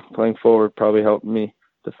 playing forward probably helped me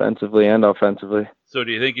defensively and offensively. So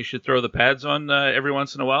do you think you should throw the pads on every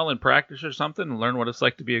once in a while in practice or something and learn what it's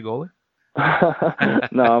like to be a goalie?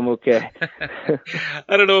 No, I'm okay.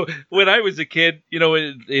 I don't know. When I was a kid,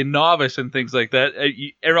 in novice and things like that,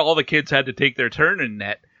 all the kids had to take their turn in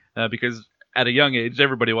net because at a young age,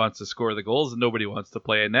 everybody wants to score the goals and nobody wants to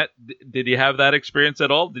play a net. Did you have that experience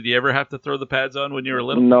at all? Did you ever have to throw the pads on when you were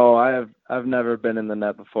little? No, I've never been in the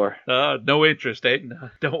net before. No interest, eh?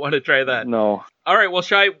 Don't want to try that. No. All right. Well,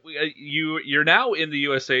 Shai, you're now in the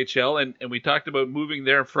USHL, and we talked about moving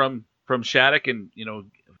there from Shattuck and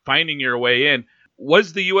finding your way in.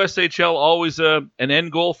 Was the USHL always an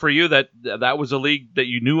end goal for you? That was a league that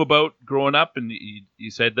you knew about growing up, and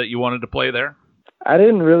you said that you wanted to play there? I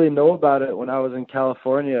didn't really know about it when I was in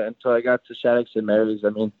California until I got to Shattuck St. Mary's.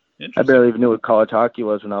 I mean, I barely even knew what college hockey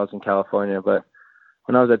was when I was in California, but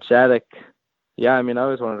when I was at Shattuck, yeah, I mean, I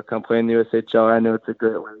always wanted to come play in the USHL. I knew it's a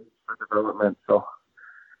great league for development, so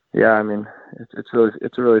yeah, I mean,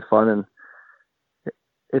 it's really fun, and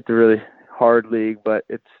it's a really hard league, but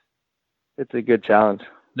it's a good challenge.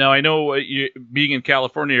 Now, I know you being in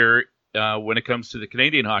California, when it comes to the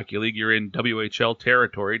Canadian Hockey League, you're in WHL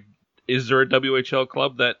territory. Is there a WHL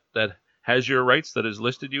club that has your rights, that has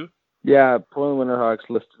listed you? Yeah, Portland Winterhawks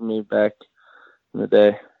listed me back in the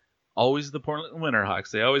day. Always the Portland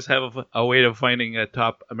Winterhawks. They always have a way of finding a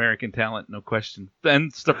top American talent, no question. And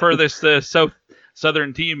it's the furthest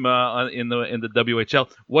southern team in the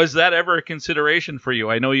WHL. Was that ever a consideration for you?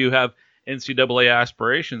 I know you have NCAA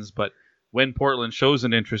aspirations, but when Portland shows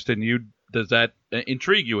an interest in you, does that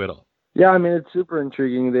intrigue you at all? Yeah, I mean, it's super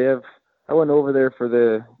intriguing. I went over there for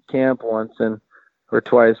the camp once or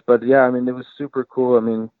twice, but yeah, I mean, it was super cool. I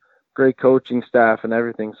mean, great coaching staff and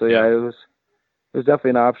everything. So yeah, it was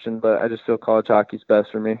definitely an option, but I just feel college hockey's best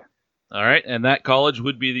for me. All right, and that college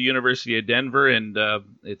would be the University of Denver, and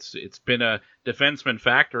it's been a defenseman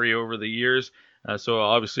factory over the years. So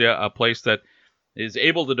obviously a place that is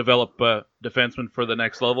able to develop defensemen for the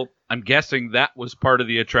next level. I'm guessing that was part of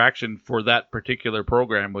the attraction for that particular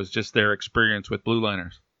program, was just their experience with blue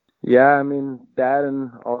liners. Yeah, I mean, that,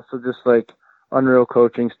 and also just like unreal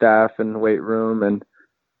coaching staff and weight room, and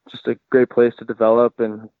just a great place to develop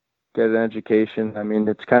and get an education. I mean,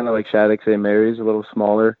 it's kind of like Shattuck St. Mary's, a little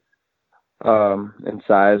smaller in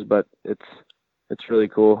size, but it's really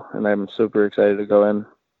cool, and I'm super excited to go in.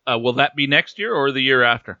 Will that be next year or the year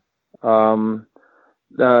after?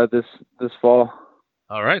 This fall.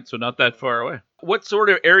 All right, so not that far away. What sort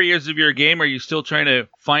of areas of your game are you still trying to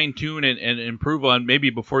fine-tune and improve on, maybe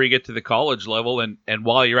before you get to the college level, and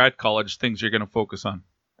while you're at college, things you're going to focus on?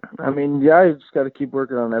 I mean, yeah, you just got to keep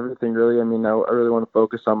working on everything, really. I mean, I really want to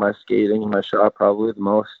focus on my skating and my shot probably the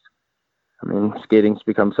most. I mean, skating's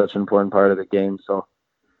become such an important part of the game, so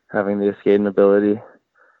having the skating ability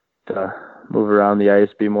to move around the ice,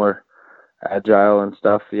 be more agile and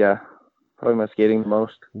stuff, yeah, probably my skating the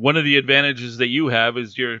most. One of the advantages that you have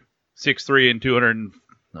is you're 6'3" and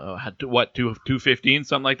 215,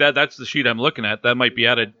 something like that? That's the sheet I'm looking at. That might be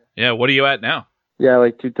added. Yeah, what are you at now? Yeah,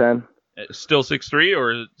 like 210. Still 6'3",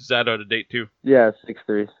 or is that out of date too? Yeah,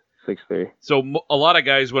 6'3". So a lot of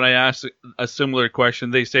guys, when I ask a similar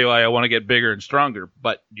question, they say, well, I want to get bigger and stronger,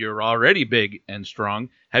 but you're already big and strong.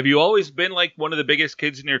 Have you always been like one of the biggest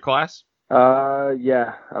kids in your class?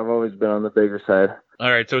 Yeah, I've always been on the bigger side.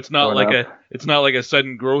 All right, so it's not like a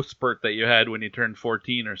sudden growth spurt that you had when you turned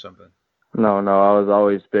 14 or something. No, I was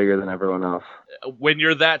always bigger than everyone else. When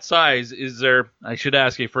you're that size, is there? I should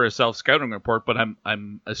ask you for a self-scouting report, but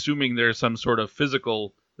I'm assuming there's some sort of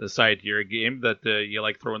physical side to your game that you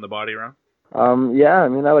like throwing the body around. Yeah, I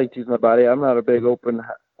mean, I like to use my body. I'm not a big open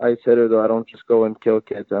ice hitter, though. I don't just go and kill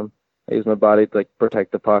kids. I use my body to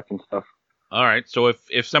protect the puck and stuff. All right. So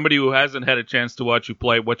if somebody who hasn't had a chance to watch you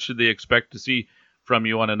play, what should they expect to see from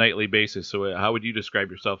you on a nightly basis? So how would you describe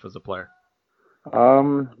yourself as a player? I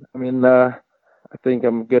mean, I think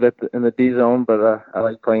I'm good in the D zone, but I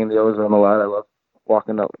like playing in the O zone a lot. I love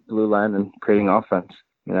walking up the blue line and creating offense.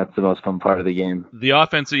 I mean, that's the most fun part of the game. The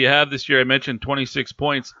offense that you have this year, I mentioned 26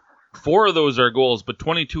 points. 4 of those are goals, but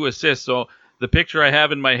 22 assists. So the picture I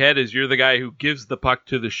have in my head is you're the guy who gives the puck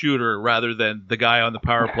to the shooter rather than the guy on the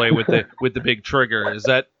power play with the big trigger. Is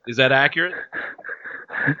that accurate?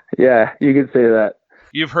 Yeah, you could say that.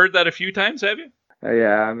 You've heard that a few times, have you?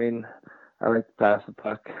 Yeah, I mean, I like to pass the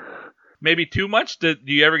puck. Maybe too much? Do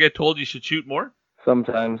you ever get told you should shoot more?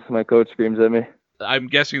 Sometimes my coach screams at me. I'm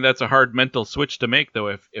guessing that's a hard mental switch to make, though.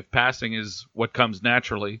 If passing is what comes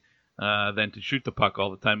naturally, then to shoot the puck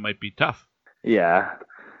all the time might be tough. Yeah,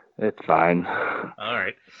 it's fine. All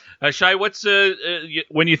right. Shai, what's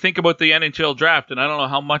when you think about the NHL draft, and I don't know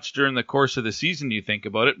how much during the course of the season you think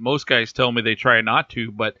about it. Most guys tell me they try not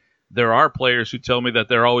to, but there are players who tell me that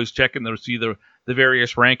they're always checking to see the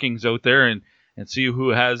various rankings out there and see who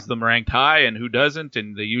has them ranked high and who doesn't,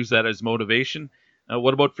 and they use that as motivation.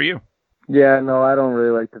 What about for you? Yeah, no, I don't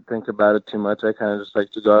really like to think about it too much. I kind of just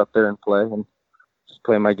like to go out there and play and just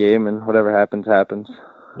play my game, and whatever happens, happens.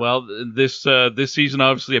 Well, this season,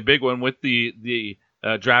 obviously a big one with the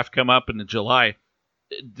draft come up in July.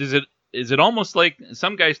 Is it almost like,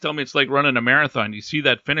 some guys tell me it's like running a marathon. You see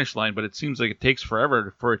that finish line, but it seems like it takes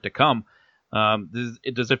forever for it to come.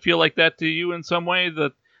 Does it feel like that to you in some way,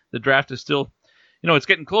 that the draft is still, it's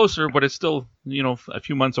getting closer, but it's still, a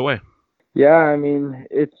few months away? Yeah, I mean,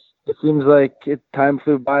 it seems like time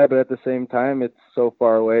flew by, but at the same time, it's so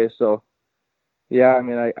far away. So, yeah, I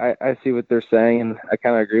mean, I see what they're saying, and I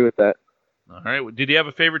kind of agree with that. All right. Did you have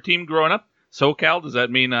a favorite team growing up? SoCal? Does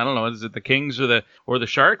that mean, I don't know, is it the Kings or the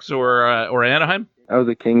Sharks or Anaheim? I was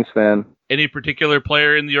a Kings fan. Any particular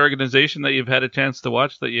player in the organization that you've had a chance to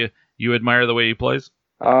watch that you admire the way he plays?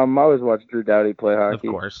 I always watch Drew Doughty play hockey.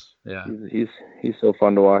 Of course, yeah. He's so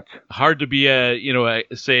fun to watch. Hard to be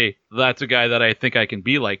say that's a guy that I think I can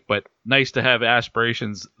be like, but nice to have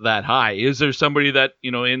aspirations that high. Is there somebody that,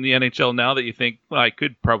 in the NHL now that you think, well, I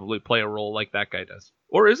could probably play a role like that guy does?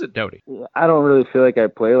 Or is it Doughty? I don't really feel like I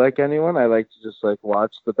play like anyone. I like to just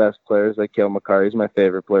watch the best players. Like Cale Makar, he's my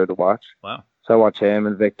favorite player to watch. Wow. So I watch him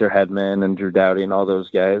and Victor Hedman and Drew Doughty and all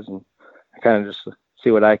those guys, and I kind of just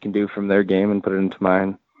see what I can do from their game and put it into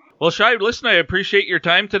mine. Well, Shai, listen, I appreciate your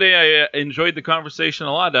time today. I enjoyed the conversation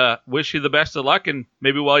a lot. Wish you the best of luck, and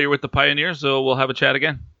maybe while you're with the Pioneers, we'll have a chat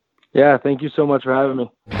again. Yeah, thank you so much for having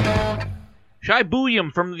me. Shai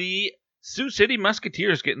Buium from the Sioux City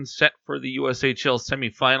Muskteers getting set for the USHL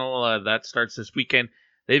semifinal. That starts this weekend.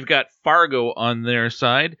 They've got Fargo on their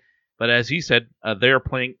side, but as he said, they're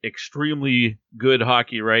playing extremely good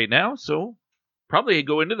hockey right now, so probably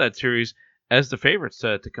go into that series as the favorites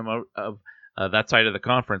to come out of that side of the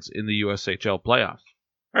conference in the USHL playoffs.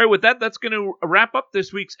 All right, with that, that's going to wrap up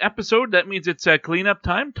this week's episode. That means it's cleanup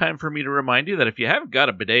time. Time for me to remind you that if you haven't got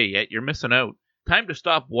a bidet yet, you're missing out. Time to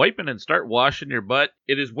stop wiping and start washing your butt.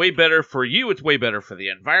 It is way better for you. It's way better for the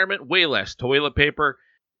environment. Way less toilet paper.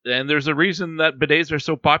 And there's a reason that bidets are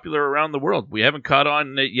so popular around the world. We haven't caught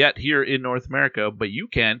on it yet here in North America, but you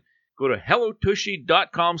can. Go to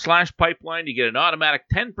hellotushy.com/pipeline. You get an automatic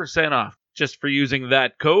 10% off just for using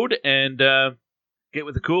that code, and get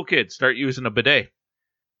with the cool kids. Start using a bidet.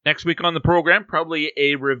 Next week on the program, probably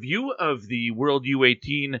a review of the World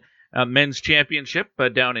U18 Men's Championship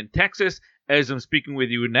down in Texas. As I'm speaking with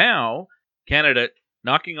you now, Canada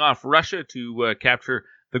knocking off Russia to capture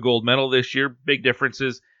the gold medal this year. Big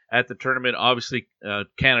differences at the tournament. Obviously,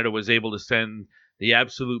 Canada was able to send the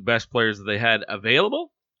absolute best players that they had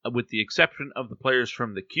available, with the exception of the players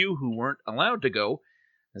from the Q who weren't allowed to go.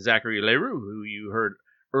 Zachary L'Heureux, who you heard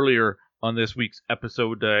earlier on this week's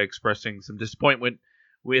episode, expressing some disappointment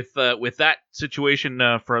with that situation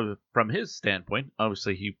from his standpoint.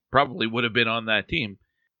 Obviously, he probably would have been on that team.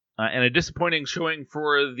 And a disappointing showing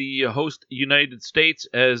for the host United States,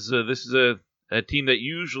 as this is a team that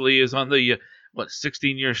usually is on the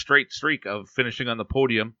 16-year straight streak of finishing on the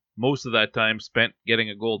podium, most of that time spent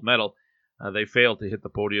getting a gold medal. They failed to hit the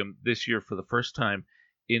podium this year for the first time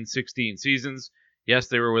in 16 seasons. Yes,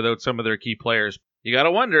 they were without some of their key players. You got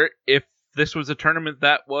to wonder if this was a tournament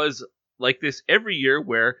that was like this every year,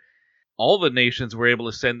 where all the nations were able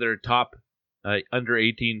to send their top under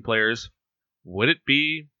 18 players. Would it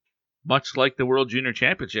be much like the World Junior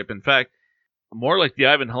Championship? In fact, more like the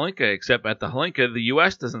Ivan Hlinka, except at the Hlinka, the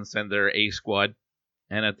U.S. doesn't send their A squad.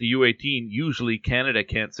 And at the U18, usually Canada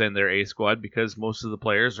can't send their A squad because most of the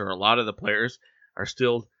players, or a lot of the players, are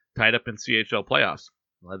still tied up in CHL playoffs.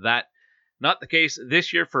 That not the case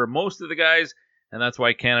this year for most of the guys, and that's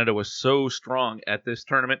why Canada was so strong at this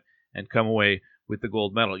tournament and come away with the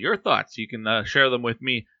gold medal. Your thoughts, you can share them with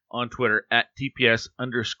me on Twitter at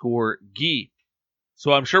TPS_Guy.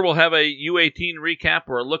 So I'm sure we'll have a U18 recap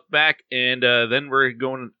or a look back, and then we're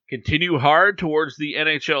going to continue hard towards the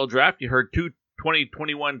NHL draft. You heard 2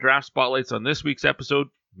 2021 draft spotlights on this week's episode.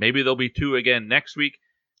 Maybe there'll be 2 again next week.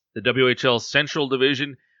 The WHL Central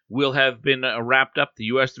Division will have been wrapped up. The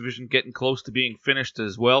U.S. Division getting close to being finished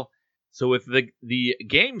as well. So with the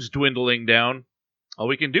games dwindling down, all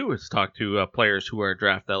we can do is talk to players who are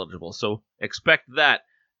draft eligible. So expect that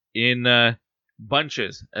in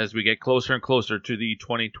bunches as we get closer and closer to the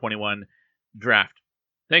 2021 draft.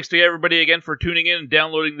 Thanks to everybody again for tuning in and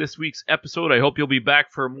downloading this week's episode. I hope you'll be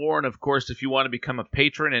back for more. And of course, if you want to become a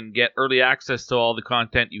patron and get early access to all the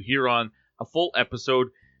content you hear on a full episode,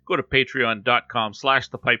 go to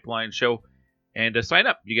patreon.com/thepipelineshow and sign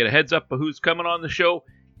up. You get a heads up of who's coming on the show.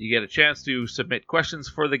 You get a chance to submit questions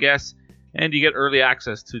for the guests, and you get early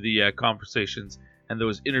access to the conversations and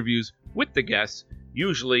those interviews with the guests,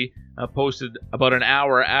 usually posted about an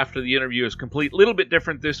hour after the interview is complete. A little bit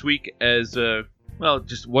different this week as, it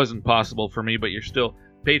just wasn't possible for me, but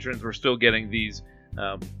patrons were still getting these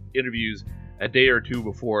interviews a day or two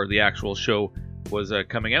before the actual show was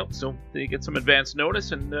coming out. So they get some advance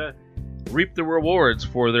notice and reap the rewards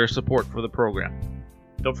for their support for the program.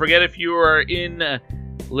 Don't forget, if you are in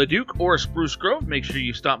Leduc or Spruce Grove, make sure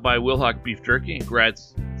you stop by Wilhauk Beef Jerky and grab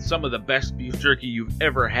some of the best beef jerky you've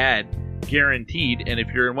ever had, guaranteed. And if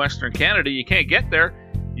you're in Western Canada, you can't get there,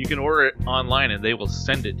 you can order it online and they will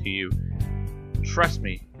send it to you. Trust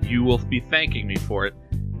me, you will be thanking me for it.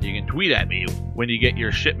 You can tweet at me when you get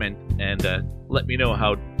your shipment and let me know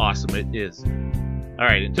how awesome it is. All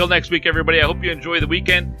right, until next week, everybody, I hope you enjoy the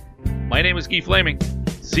weekend. My name is Guy Flaming.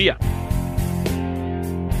 See ya.